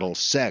premarital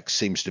sex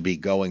seems to be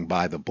going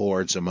by the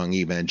boards among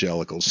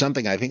evangelicals,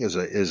 something I think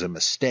is a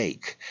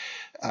mistake.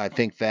 I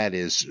think that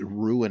is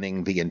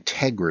ruining the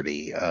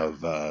integrity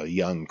of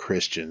young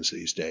Christians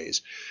these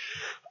days.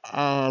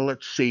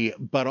 Let's see,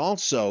 but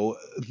also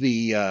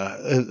the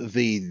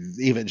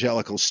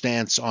evangelical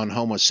stance on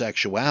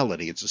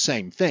homosexuality. It's the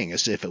same thing,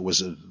 as if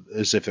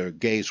the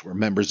gays were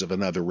members of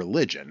another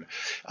religion,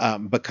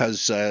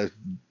 because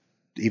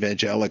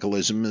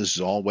evangelicalism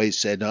has always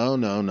said, oh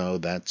no,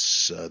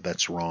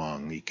 that's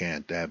wrong. You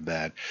can't have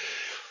that.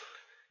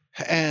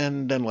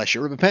 And unless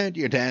you repent,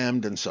 you're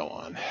damned, and so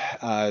on.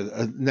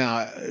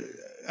 Now,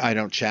 I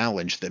don't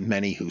challenge that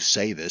many who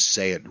say this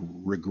say it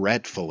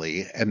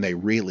regretfully, and they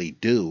really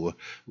do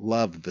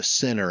love the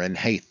sinner and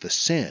hate the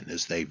sin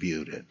as they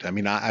viewed it. I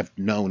mean, I've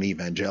known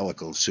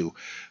evangelicals who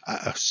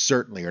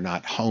certainly are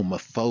not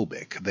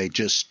homophobic. They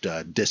just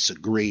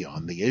disagree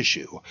on the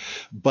issue.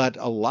 But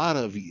a lot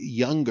of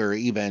younger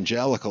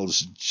evangelicals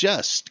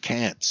just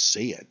can't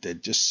see it.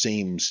 It just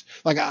seems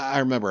like, I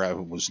remember I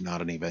was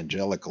not an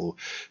evangelical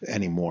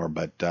anymore,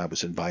 but I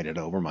was invited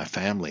over. My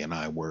family and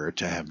I were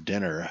to have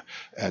dinner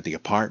at the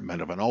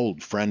apartment of an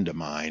old friend of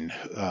mine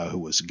who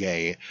was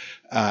gay,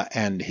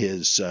 and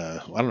his, I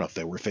don't know if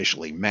they were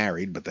officially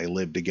married, but they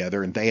lived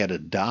together, and they had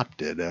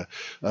adopted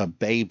a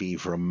baby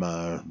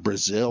from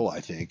Brazil, I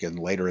think, and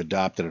later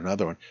adopted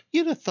another one.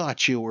 You'd have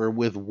thought you were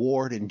with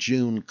Ward and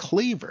June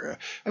Cleaver.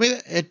 I mean,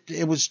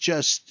 it was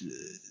just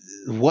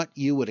what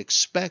you would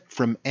expect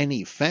from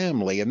any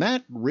family, and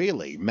that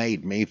really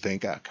made me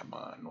think, oh, come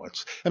on,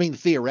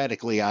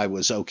 theoretically I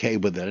was okay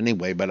with it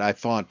anyway, but I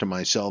thought to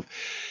myself,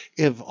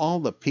 if all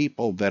the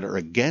people that are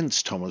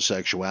against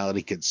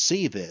homosexuality could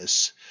see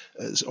this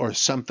or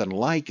something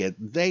like it,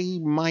 they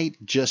might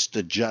just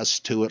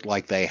adjust to it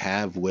like they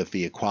have with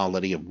the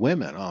equality of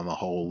women on the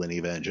whole in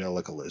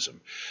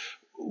evangelicalism.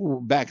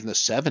 Back in the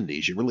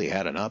 70s, you really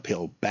had an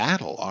uphill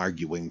battle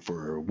arguing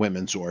for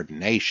women's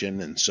ordination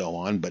and so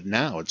on, but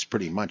now it's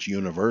pretty much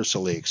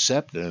universally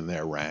accepted in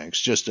their ranks,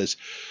 just as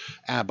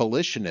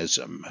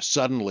abolitionism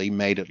suddenly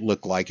made it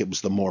look like it was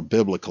the more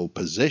biblical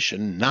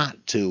position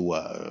not to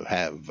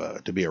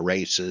to be a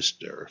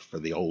racist or for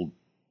the old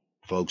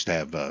folks to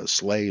have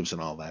slaves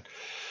and all that.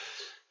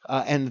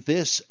 And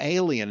this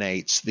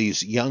alienates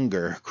these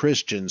younger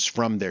Christians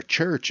from their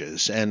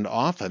churches, and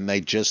often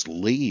they just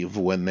leave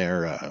when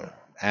they're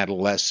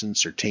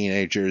adolescents or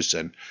teenagers,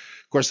 and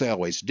of course they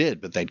always did,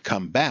 but they'd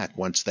come back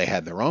once they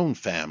had their own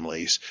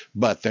families,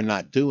 but they're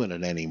not doing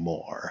it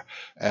anymore.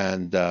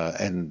 And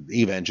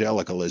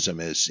evangelicalism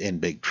is in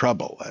big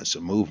trouble as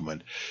a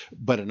movement.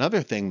 But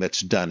another thing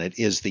that's done it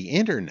is the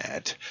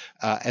internet,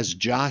 as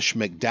Josh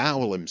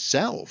McDowell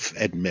himself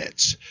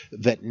admits,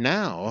 that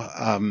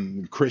now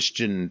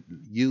Christian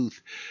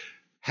youth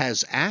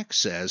has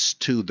access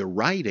to the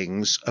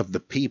writings of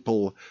the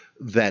people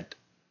that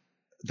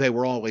they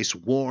were always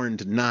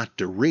warned not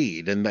to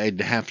read, and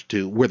they'd have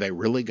to, were they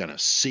really going to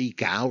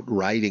seek out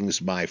writings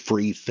by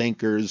free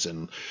thinkers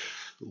and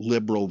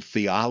liberal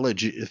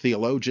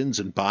theologians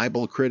and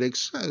Bible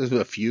critics?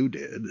 A few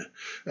did,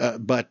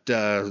 but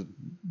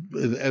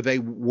they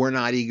were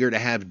not eager to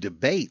have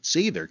debates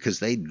either, because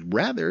they'd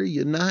rather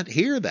you not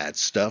hear that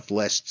stuff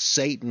lest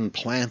Satan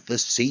plant the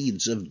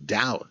seeds of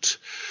doubt.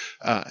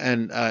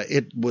 And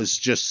it was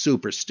just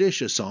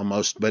superstitious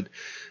almost, but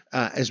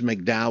as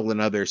McDowell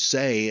and others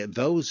say,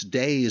 those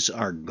days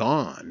are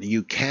gone.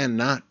 You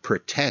cannot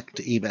protect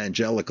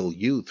evangelical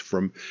youth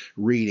from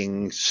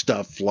reading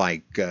stuff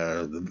like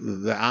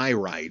that I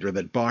write or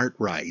that Bart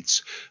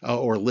writes,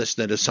 or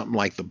listening to something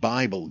like the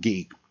Bible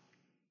Geek.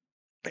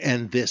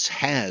 And this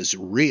has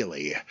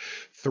really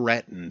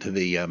threatened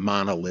the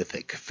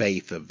monolithic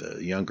faith of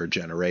the younger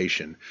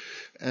generation.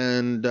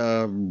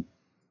 And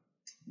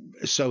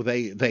so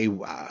they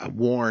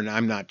warn,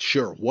 I'm not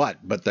sure what,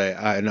 but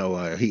I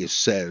know he has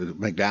said,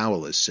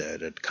 McDowell has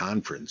said at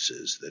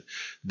conferences that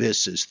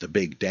this is the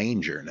big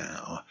danger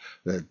now.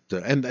 That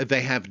and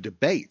they have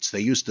debates.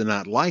 They used to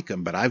not like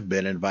them, but I've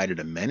been invited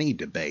to many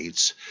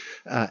debates,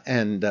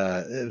 and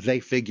they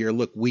figure,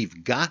 look,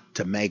 we've got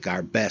to make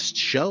our best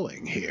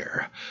showing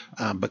here,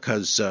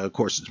 because, of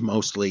course, it's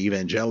mostly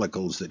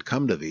evangelicals that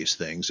come to these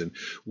things, and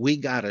we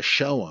got to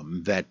show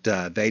them that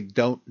they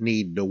don't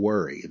need to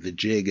worry. The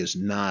jig is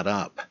not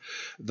up.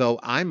 Though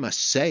I must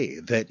say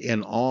that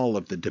in all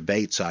of the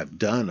debates I've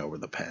done over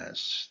the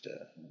past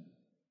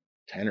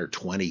 10 or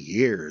 20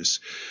 years,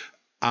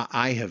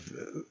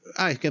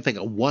 I can think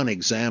of one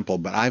example,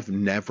 but I've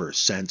never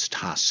sensed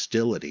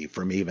hostility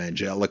from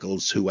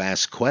evangelicals who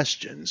ask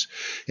questions.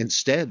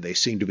 Instead, they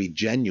seem to be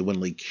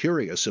genuinely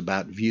curious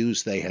about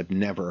views they have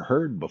never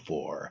heard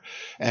before.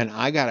 And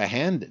I got to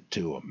hand it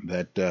to them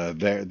that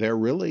they're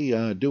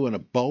really doing a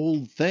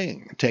bold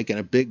thing, taking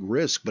a big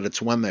risk, but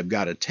it's one they've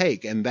got to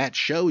take. And that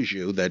shows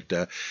you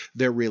that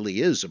there really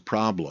is a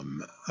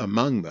problem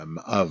among them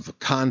of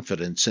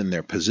confidence in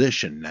their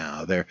position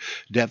now. They're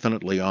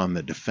definitely on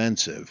the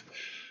defensive.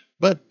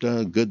 But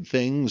good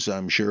things,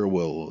 I'm sure,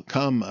 will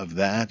come of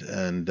that,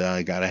 and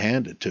I got to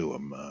hand it to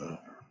them.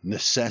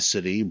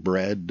 Necessity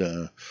bred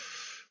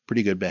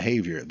pretty good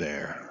behavior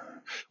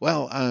there.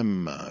 Well,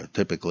 I'm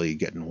typically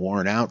getting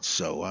worn out,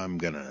 so I'm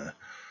going to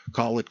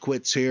call it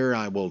quits here.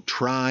 I will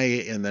try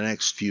in the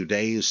next few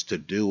days to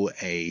do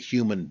a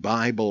human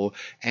Bible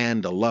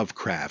and a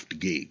Lovecraft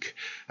geek,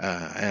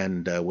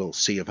 and we'll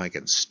see if I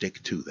can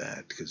stick to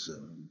that, because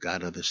I've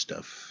got other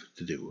stuff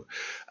to do.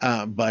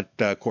 But,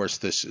 of course,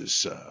 this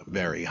is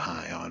very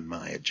high on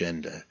my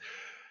agenda.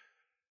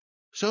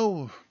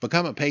 So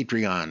become a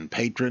Patreon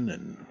patron,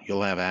 and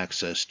you'll have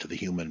access to the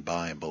Human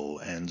Bible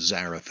and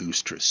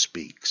Zarathustra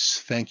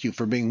Speaks. Thank you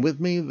for being with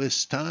me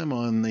this time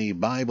on the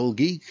Bible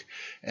Geek,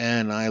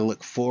 and I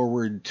look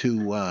forward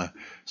to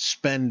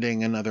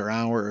spending another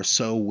hour or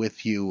so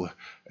with you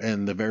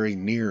in the very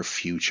near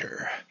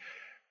future.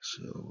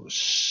 So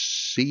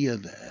see you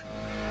then.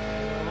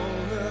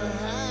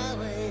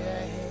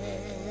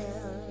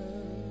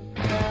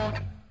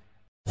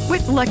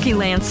 With Lucky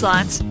Land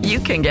Slots, you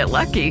can get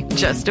lucky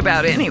just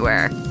about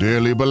anywhere.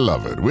 Dearly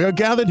beloved, we are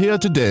gathered here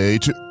today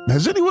to...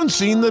 Has anyone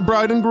seen the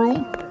bride and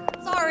groom?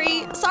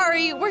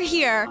 Sorry, we're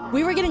here.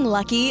 We were getting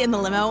lucky in the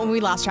limo and we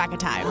lost track of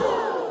time.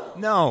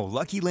 No,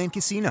 Lucky Land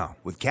Casino,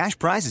 with cash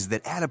prizes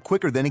that add up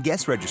quicker than a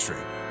guest registry.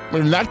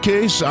 In that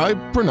case, I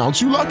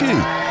pronounce you lucky.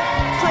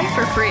 Play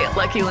for free at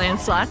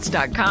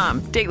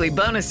LuckyLandSlots.com. Daily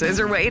bonuses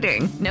are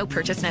waiting. No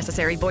purchase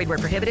necessary. Void where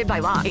prohibited by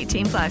law.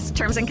 18+.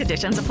 Terms and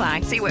conditions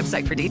apply. See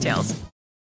website for details.